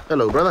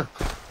 Hello, brother.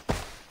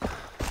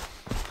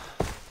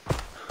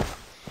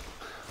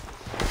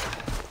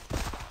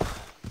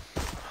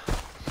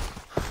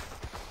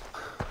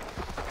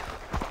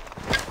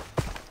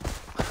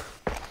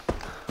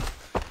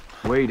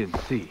 Wait and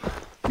see.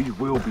 We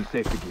will be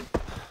safe again.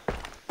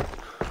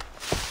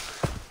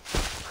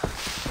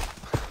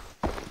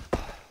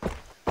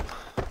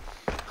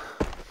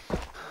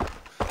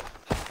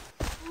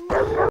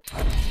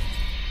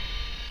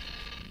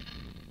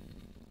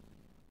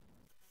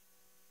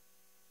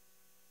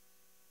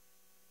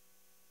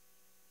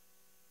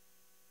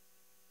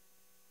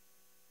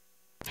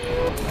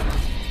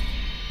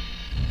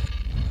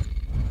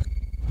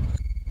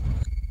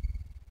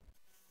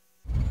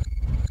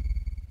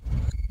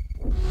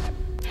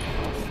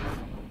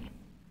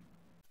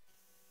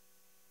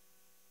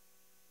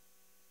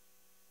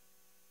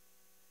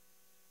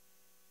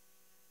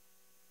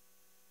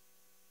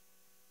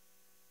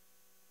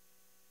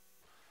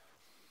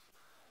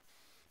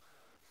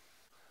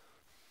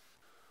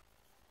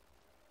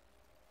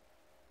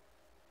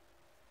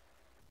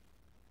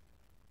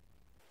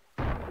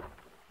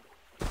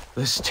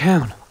 This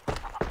town.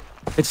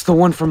 It's the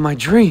one from my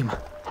dream.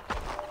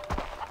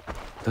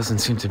 Doesn't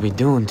seem to be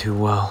doing too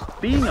well.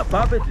 Being a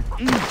puppet is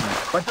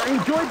easy, but I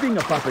enjoy being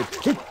a puppet.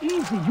 It's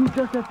easy, you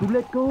just have to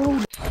let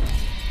go.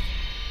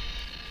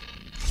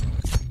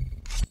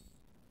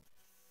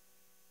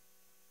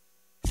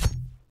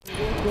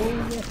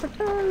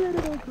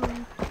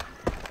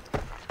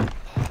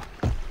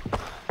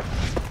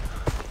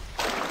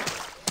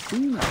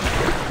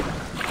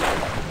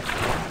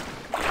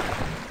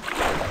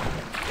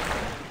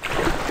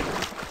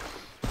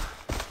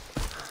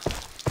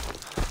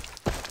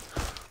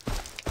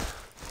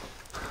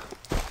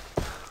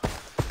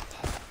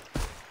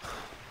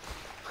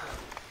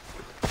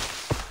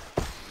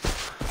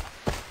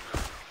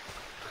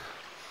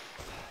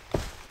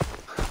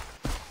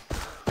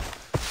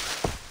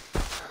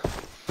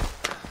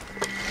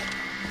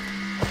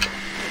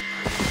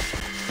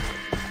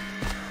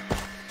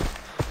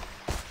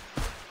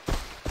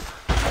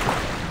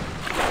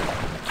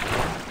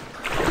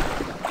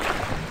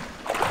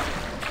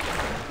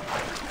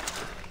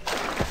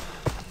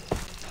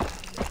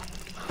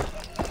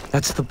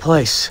 That's the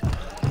place.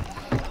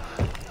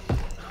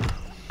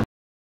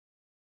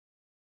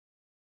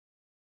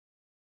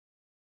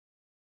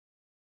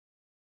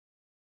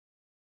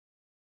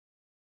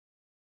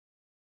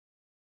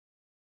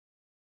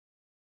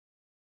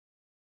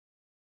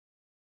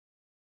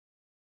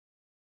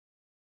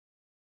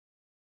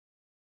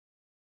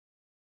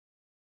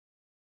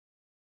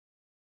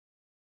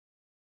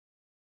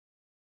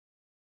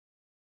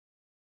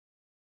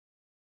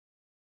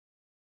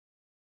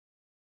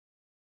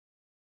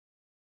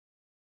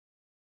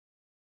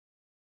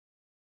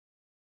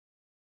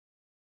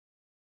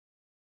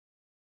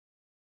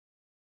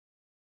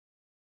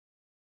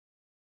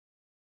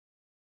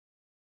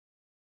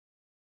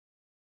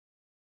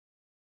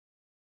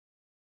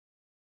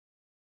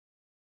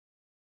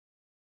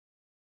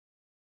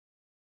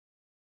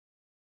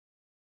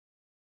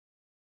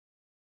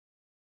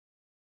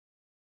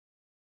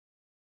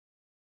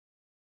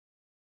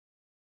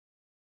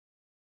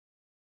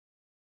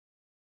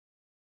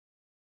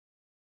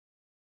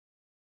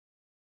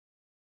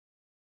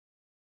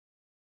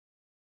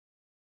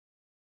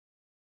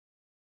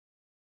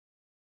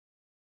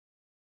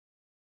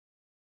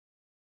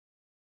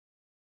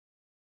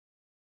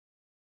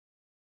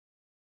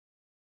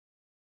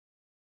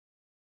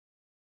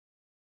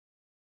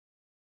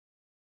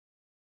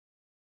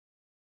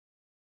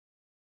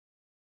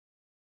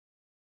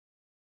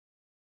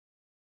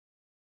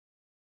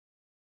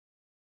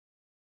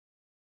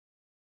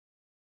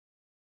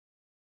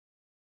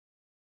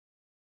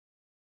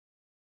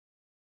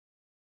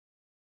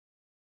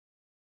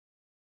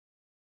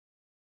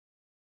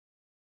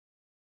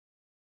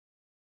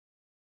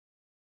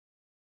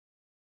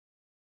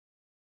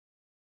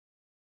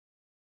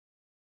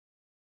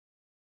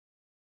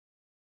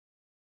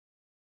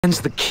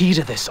 Man's the key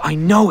to this, I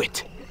know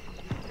it!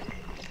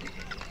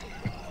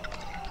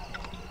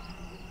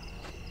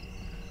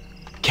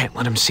 Can't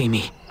let him see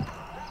me.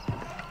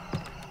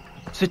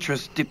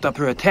 Citrus dipped up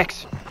her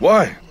attacks.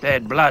 Why?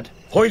 Bad blood.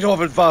 Hoyt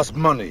offered vast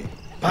money,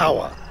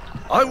 power.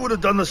 I would have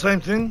done the same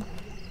thing.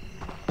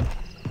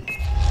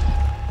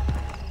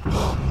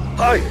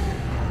 Hi!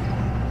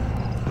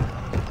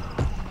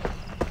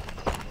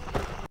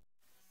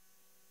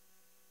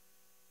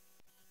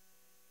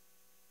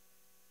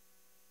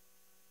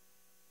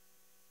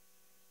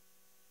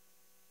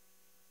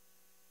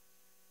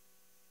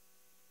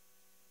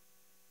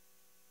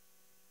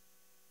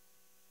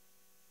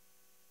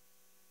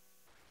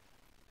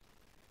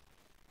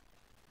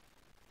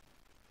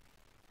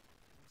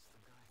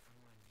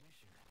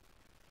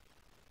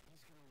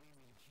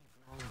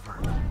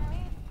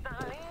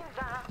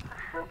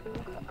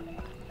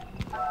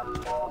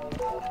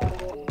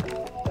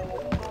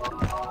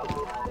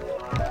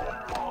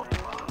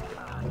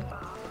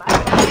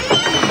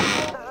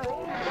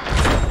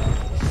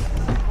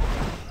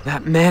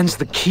 That man's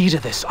the key to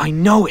this, I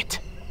know it!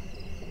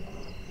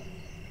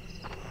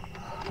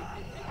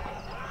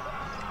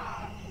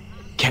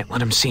 Can't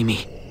let him see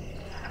me.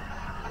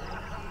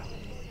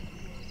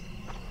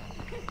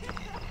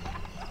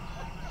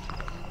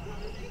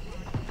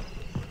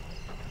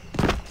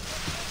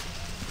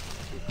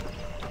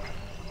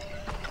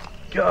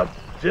 God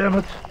damn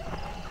it.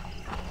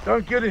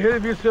 Don't get ahead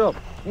of yourself.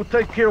 We'll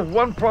take care of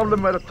one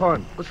problem at a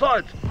time.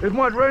 Besides, it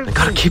might rain. I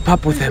gotta keep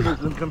up with him. It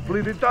isn't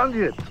completely done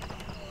yet.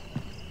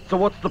 So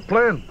what's the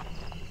plan?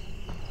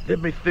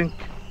 Let me think.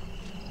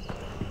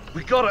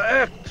 We gotta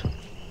act.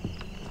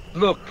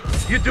 Look,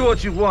 you do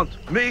what you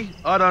want. Me,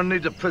 I don't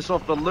need to piss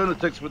off the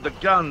lunatics with the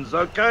guns,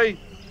 okay?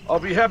 I'll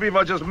be happy if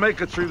I just make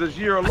it through this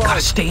year alive. I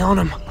gotta stay on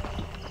him.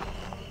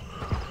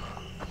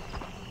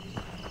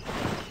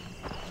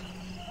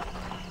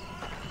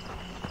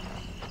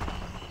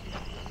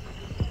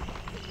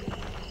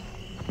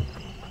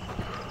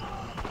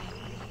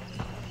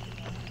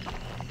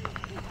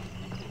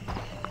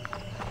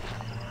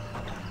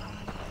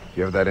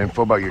 You have that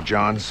info about your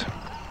Johns?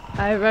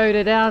 I wrote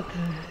it out.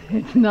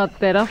 It's not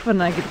that often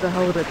I get to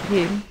hold a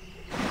pen.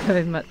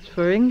 So much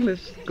for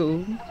English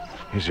school.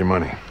 Here's your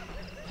money.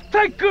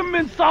 Take him,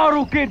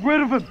 Minsaro! Get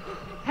rid of him!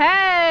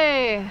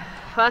 Hey!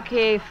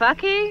 Fucky,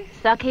 fucky,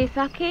 sucky,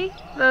 sucky.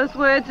 Those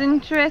words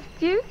interest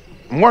you?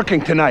 I'm working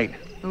tonight.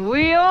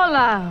 We all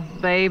are,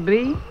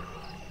 baby.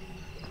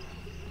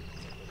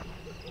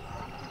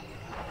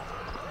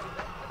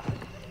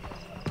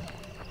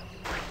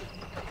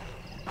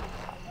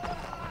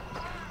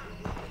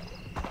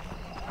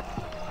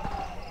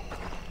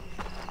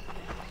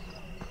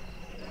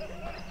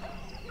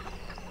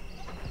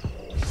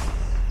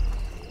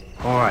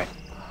 Alright,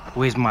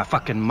 where's my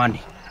fucking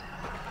money?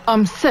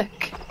 I'm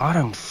sick. I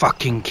don't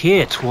fucking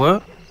care,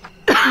 twerp.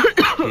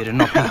 Better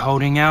not be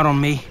holding out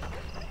on me.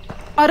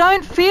 I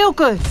don't feel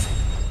good.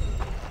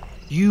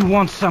 You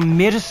want some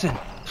medicine?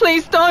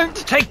 Please don't.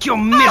 Take your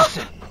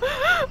medicine!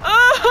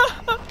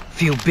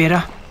 Feel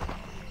better?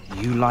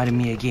 You lie to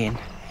me again,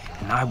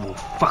 and I will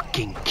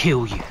fucking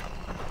kill you.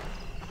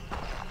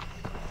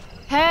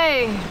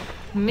 Hey,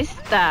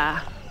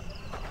 mister.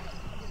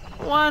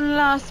 One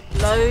last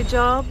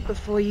blowjob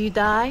before you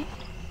die?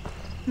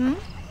 Hmm?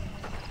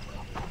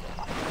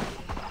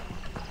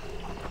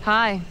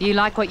 Hi, you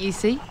like what you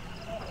see?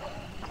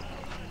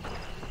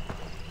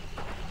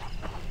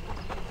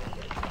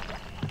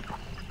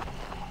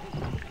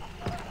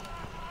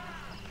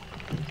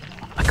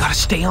 I gotta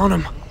stay on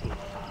him.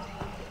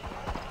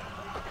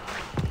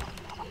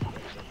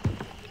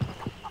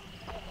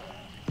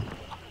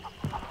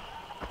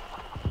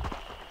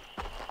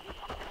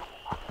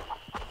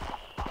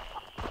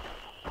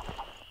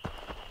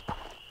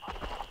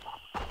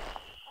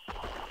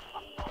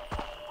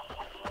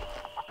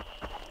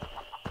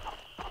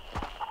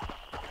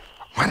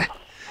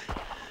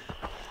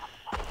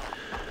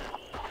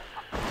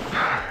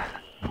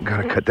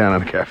 Gotta cut down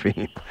on the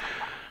caffeine.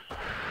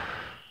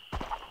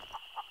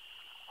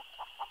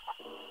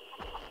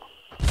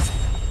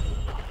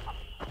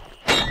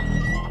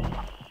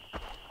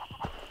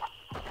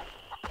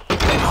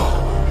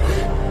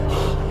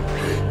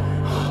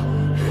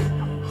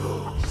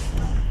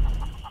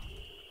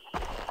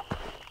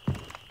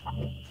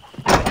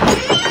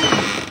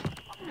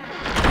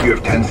 You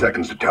have 10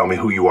 seconds to tell me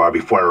who you are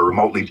before I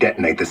remotely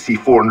detonate the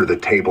C4 under the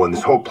table and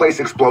this whole place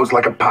explodes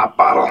like a pop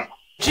bottle.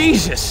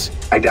 Jesus!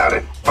 I doubt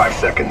it. 5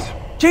 seconds.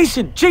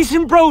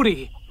 Jason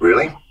Brody!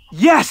 Really?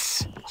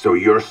 Yes! So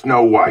you're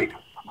Snow White?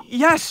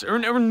 Yes, or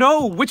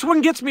no. Which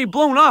one gets me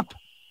blown up?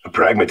 A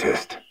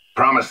pragmatist.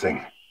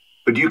 Promising.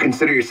 But do you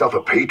consider yourself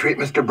a patriot,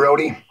 Mr.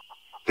 Brody?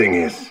 Thing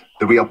is,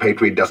 the real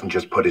patriot doesn't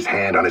just put his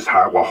hand on his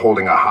heart while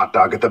holding a hot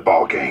dog at the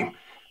ball game.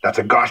 That's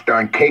a gosh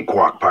darn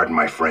cakewalk, pardon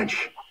my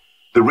French.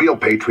 The real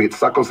patriot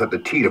suckles at the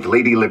teat of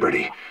Lady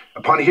Liberty.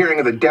 Upon hearing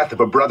of the death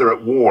of a brother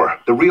at war,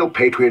 the real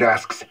patriot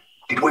asks,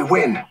 "Did we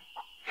win?"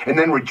 And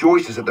then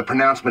rejoices at the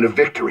pronouncement of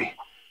victory.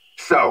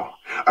 So,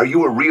 are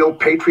you a real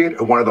patriot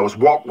or one of those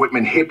Walt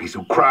Whitman hippies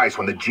who cries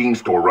when the jean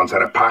store runs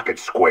out of pocket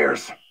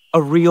squares?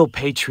 A real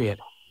patriot.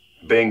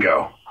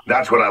 Bingo.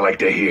 That's what I like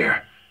to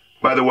hear.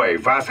 By the way,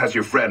 Voss has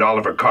your friend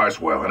Oliver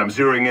Carswell, and I'm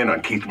zeroing in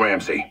on Keith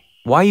Ramsey.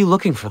 Why are you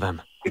looking for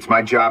them? It's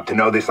my job to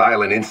know this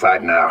island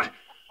inside and out.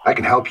 I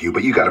can help you,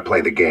 but you gotta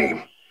play the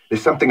game.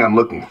 There's something I'm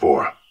looking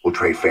for. We'll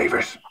trade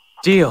favors.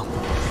 Deal.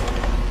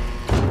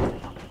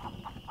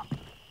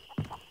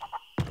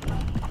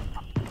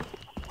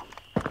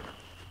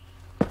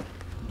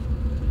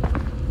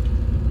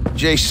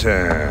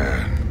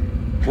 Jason.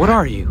 What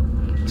are you?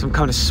 Some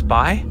kind of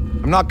spy?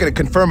 I'm not gonna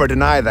confirm or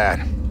deny that.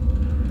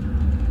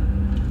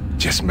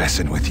 Just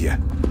messing with you.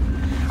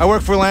 I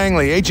work for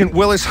Langley, Agent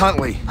Willis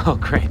Huntley. Oh,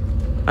 great.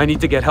 I need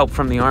to get help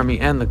from the army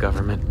and the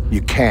government.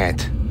 You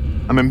can't.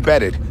 I'm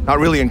embedded, not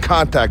really in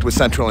contact with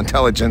Central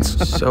Intelligence.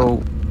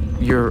 So,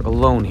 you're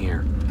alone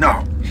here?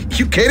 No.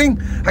 You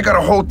kidding? I got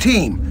a whole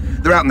team.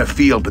 They're out in the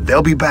field, but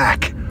they'll be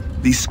back.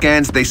 These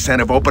scans they sent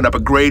have opened up a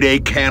grade A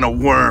can of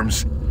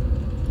worms.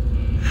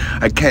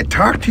 I can't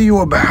talk to you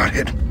about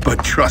it,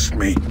 but trust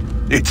me,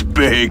 it's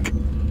big.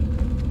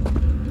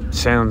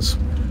 Sounds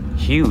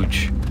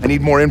huge. I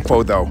need more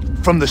info, though,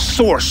 from the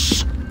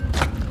source.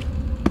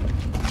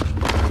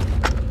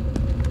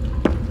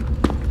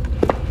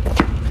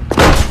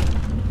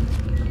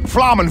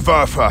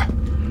 Flammenwerfer.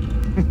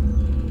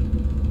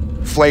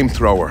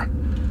 Flamethrower.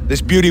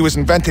 This beauty was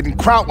invented in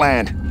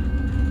Krautland.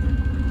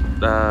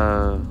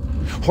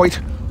 Hoyt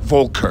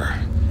Volker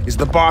is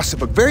the boss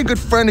of a very good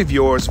friend of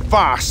yours,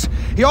 Voss.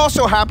 He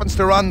also happens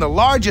to run the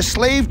largest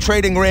slave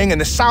trading ring in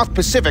the South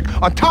Pacific.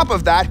 On top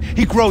of that,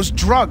 he grows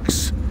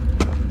drugs.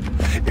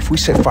 If we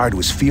set fire to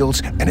his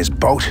fields and his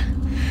boat,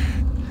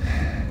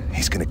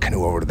 he's gonna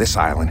canoe over to this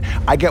island.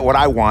 I get what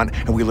I want,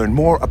 and we learn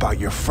more about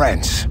your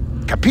friends.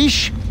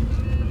 Capiche?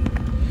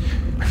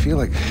 I feel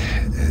like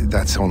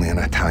that's only an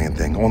Italian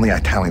thing. Only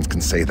Italians can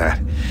say that.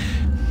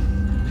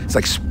 It's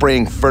like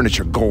spraying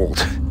furniture gold.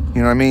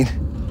 You know what I mean?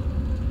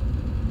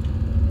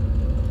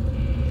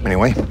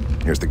 Anyway,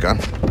 here's the gun.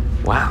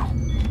 Wow.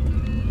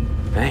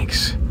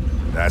 Thanks.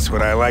 That's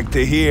what I like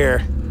to hear.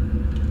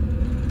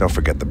 Don't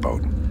forget the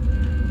boat.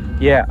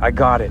 Yeah, I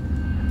got it.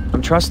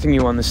 I'm trusting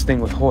you on this thing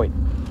with Hoyt.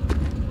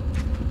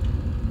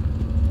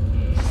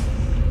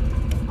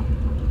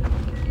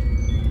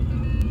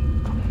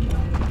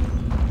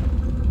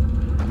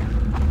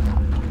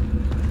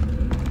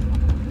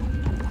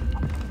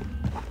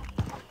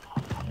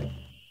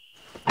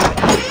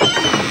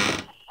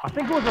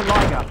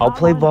 I'll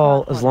play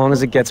ball as long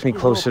as it gets me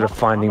closer to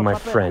finding my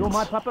friends.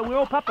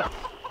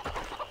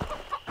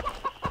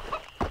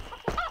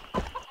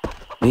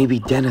 Maybe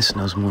Dennis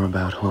knows more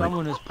about Hoyt.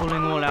 Someone is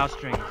pulling all our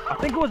strings. I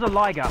think it was a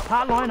liger,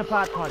 part lion,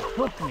 part tiger.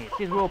 Talk to me. It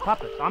says we're all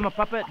puppets. I'm a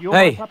puppet, you're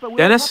a puppet, we're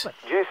Dennis? all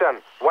puppets.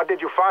 Jason, what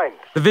did you find?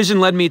 The vision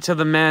led me to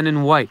the man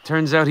in white.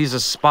 Turns out he's a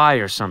spy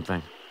or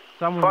something.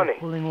 Someone is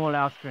pulling all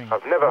our strings.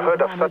 I've never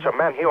heard of such a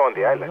man here on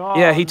the island.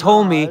 Yeah, he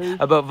told me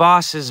about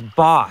Voss's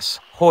boss,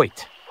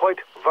 Hoyt. Hoyt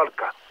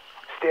Volker.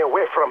 Stay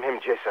away from him,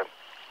 Jason.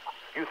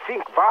 You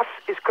think Voss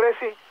is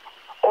crazy?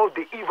 All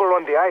the evil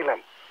on the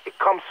island, it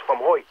comes from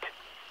Hoyt.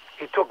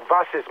 He took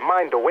Voss's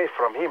mind away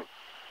from him.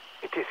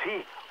 It is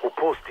he who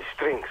pulls the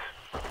strings.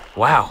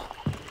 Wow.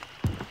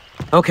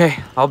 Okay,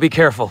 I'll be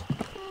careful.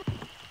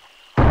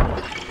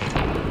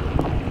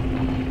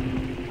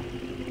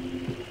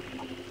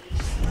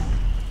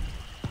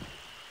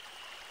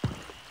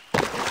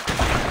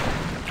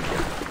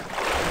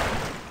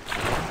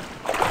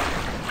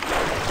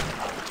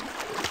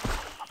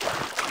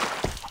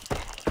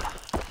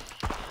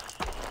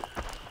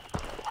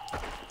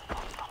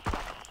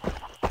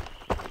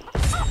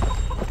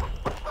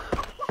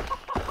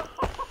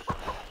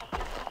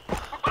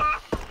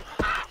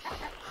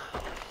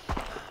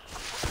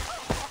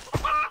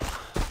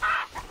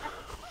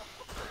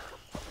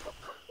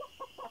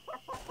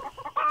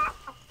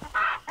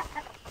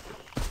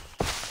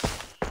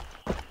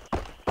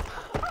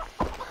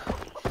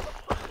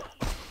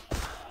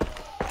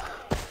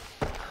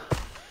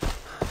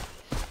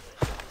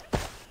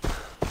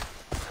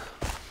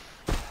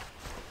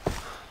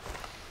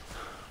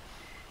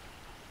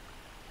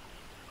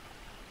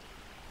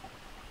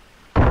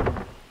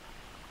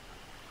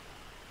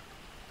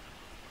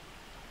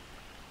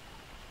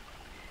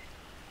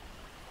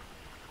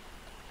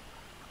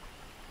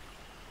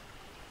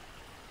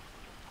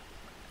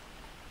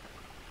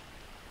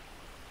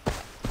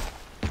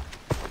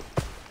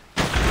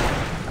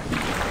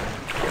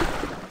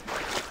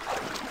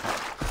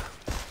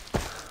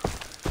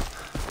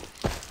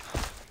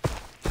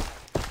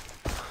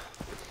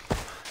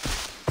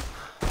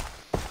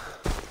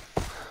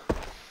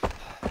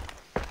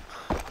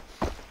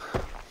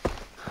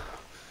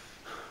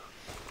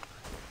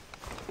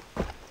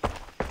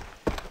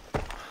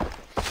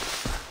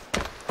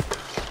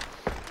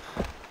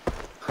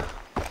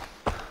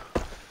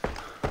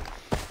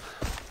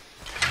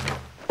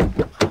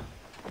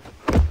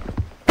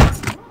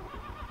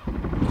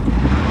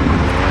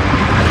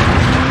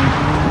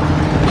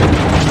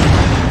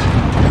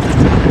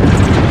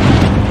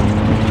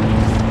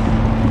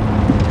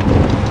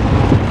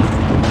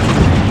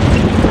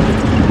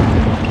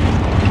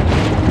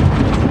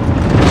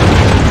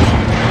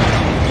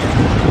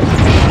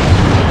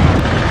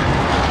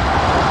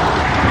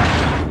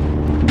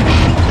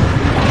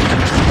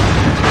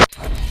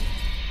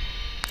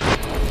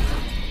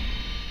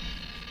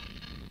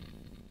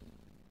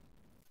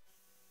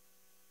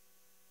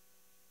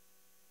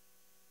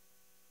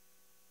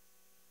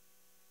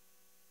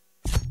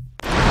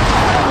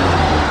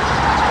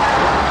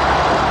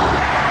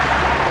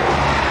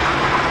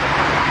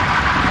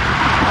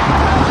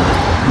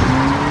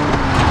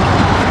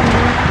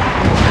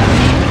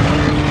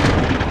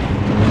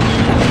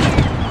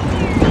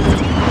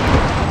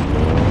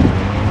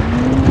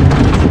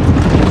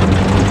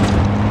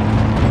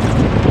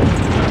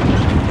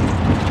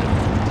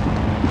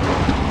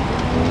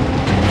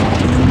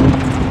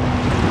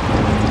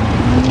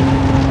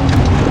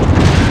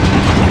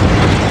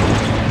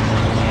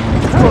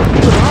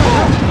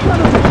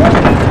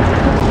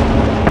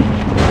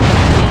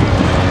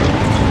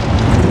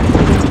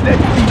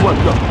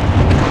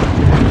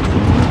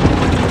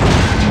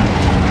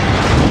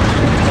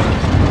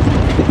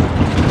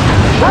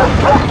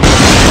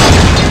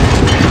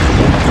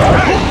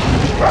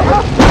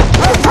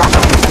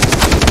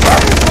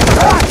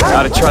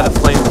 Gotta try the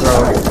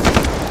flamethrower.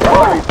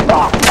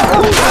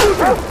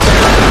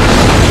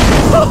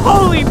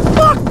 Holy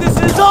fuck, this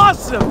is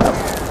awesome!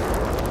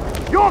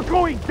 You're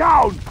going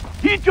down!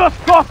 He just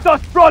cost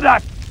us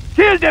product!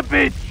 Kill the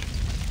bitch!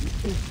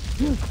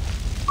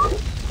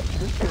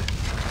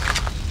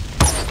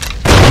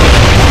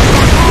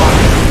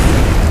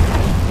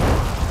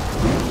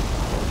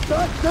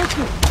 That's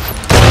it!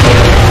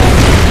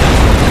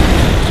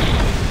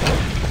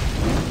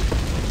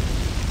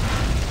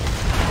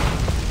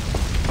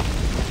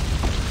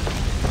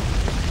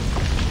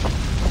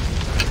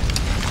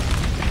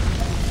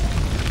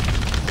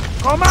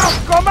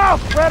 Come out,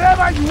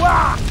 wherever you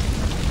are!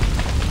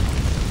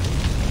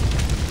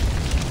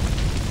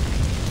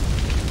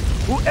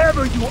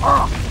 Whoever you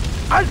are,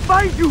 I'll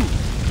find you!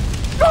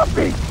 Stop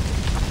it!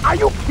 Are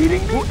you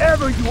kidding me?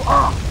 Whoever you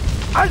are,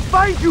 I'll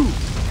find you!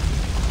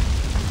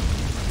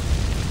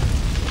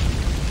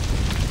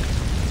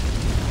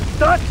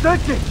 Start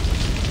searching!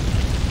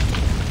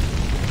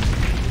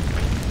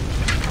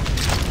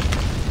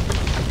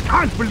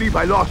 Can't believe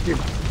I lost him!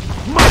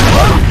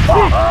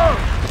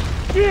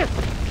 Shit!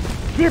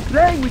 Keep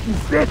playing with me,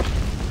 bitch!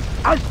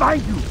 I'll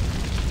find you!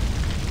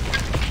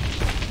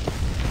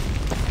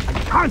 I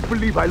can't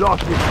believe I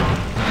lost him!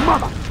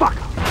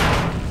 Motherfucker!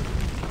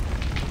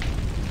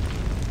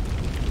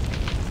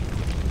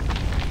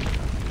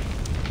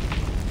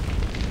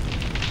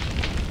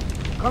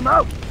 Come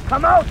out!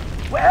 Come out!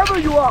 Wherever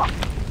you are!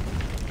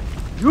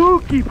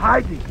 You keep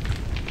hiding!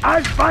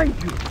 I'll find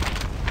you!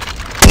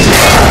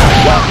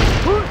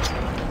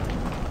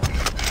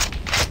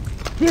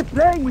 Keep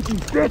playing with me,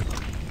 bitch!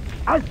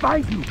 I'll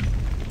find you!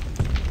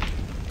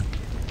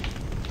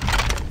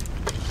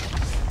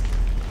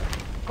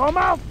 Come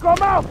out,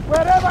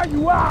 wherever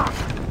you are!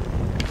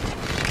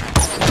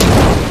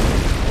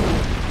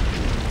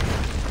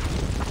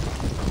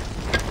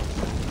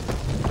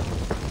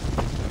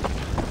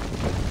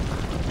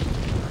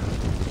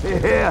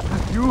 Here,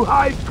 you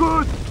hide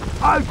good!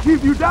 I'll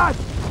give you that!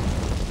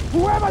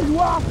 Whoever you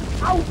are,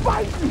 I'll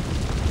find you!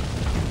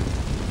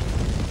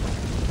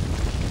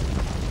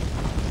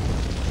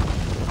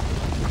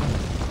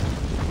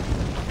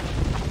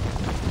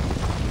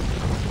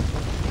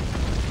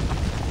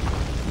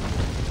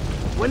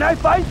 When I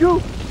find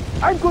you,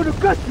 I'm going to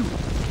cut you!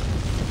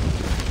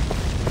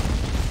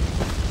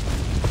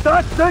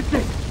 Start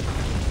searching!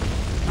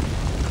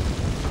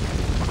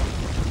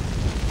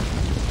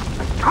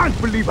 I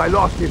can't believe I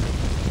lost him!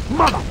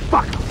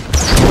 Motherfucker!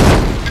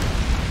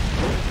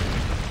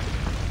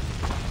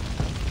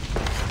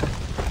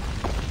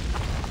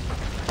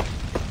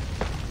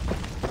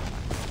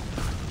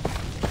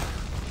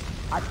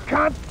 I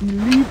can't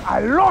believe I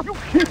lost you!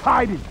 Keep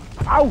hiding!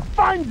 I'll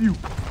find you!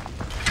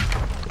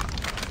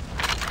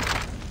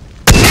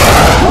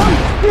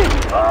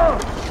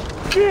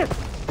 Oh, shit!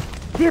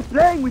 Keep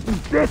playing with me,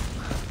 bitch!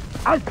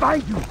 I'll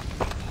find you!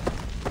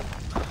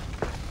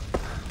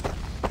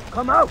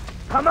 Come out,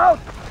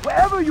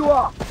 wherever you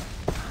are!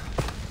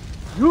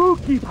 You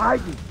keep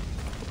hiding!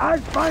 I'll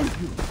find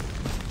you!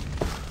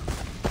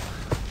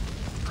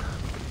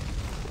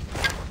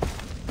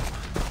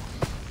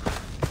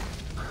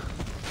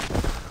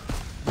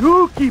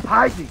 You keep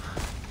hiding!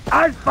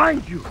 I'll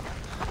find you!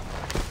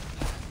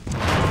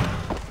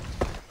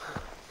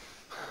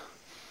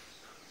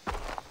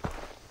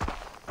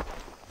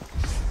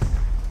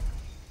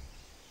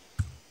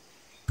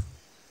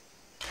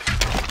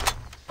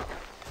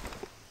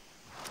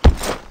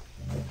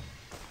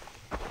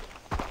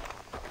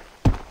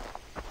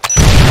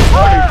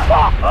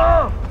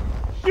 Oh,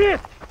 shit!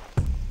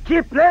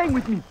 Keep playing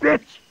with me,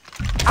 bitch!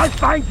 I'll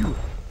find you!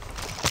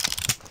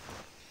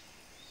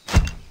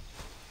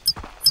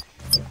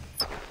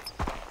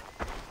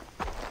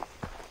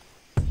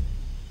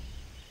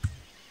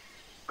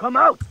 Come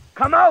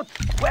out,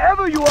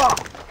 wherever you are!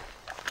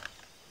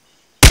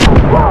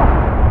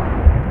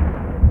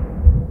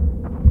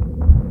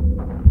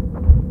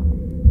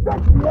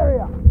 That's the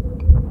area!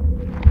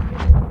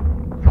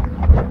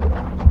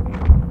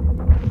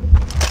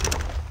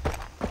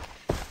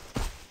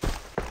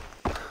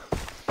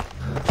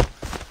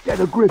 Get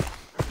a grip.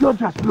 You're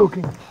just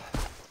looking.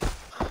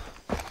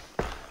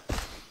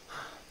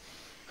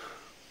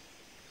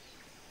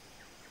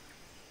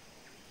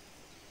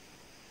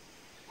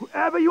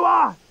 Whoever you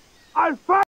are, I'll fight!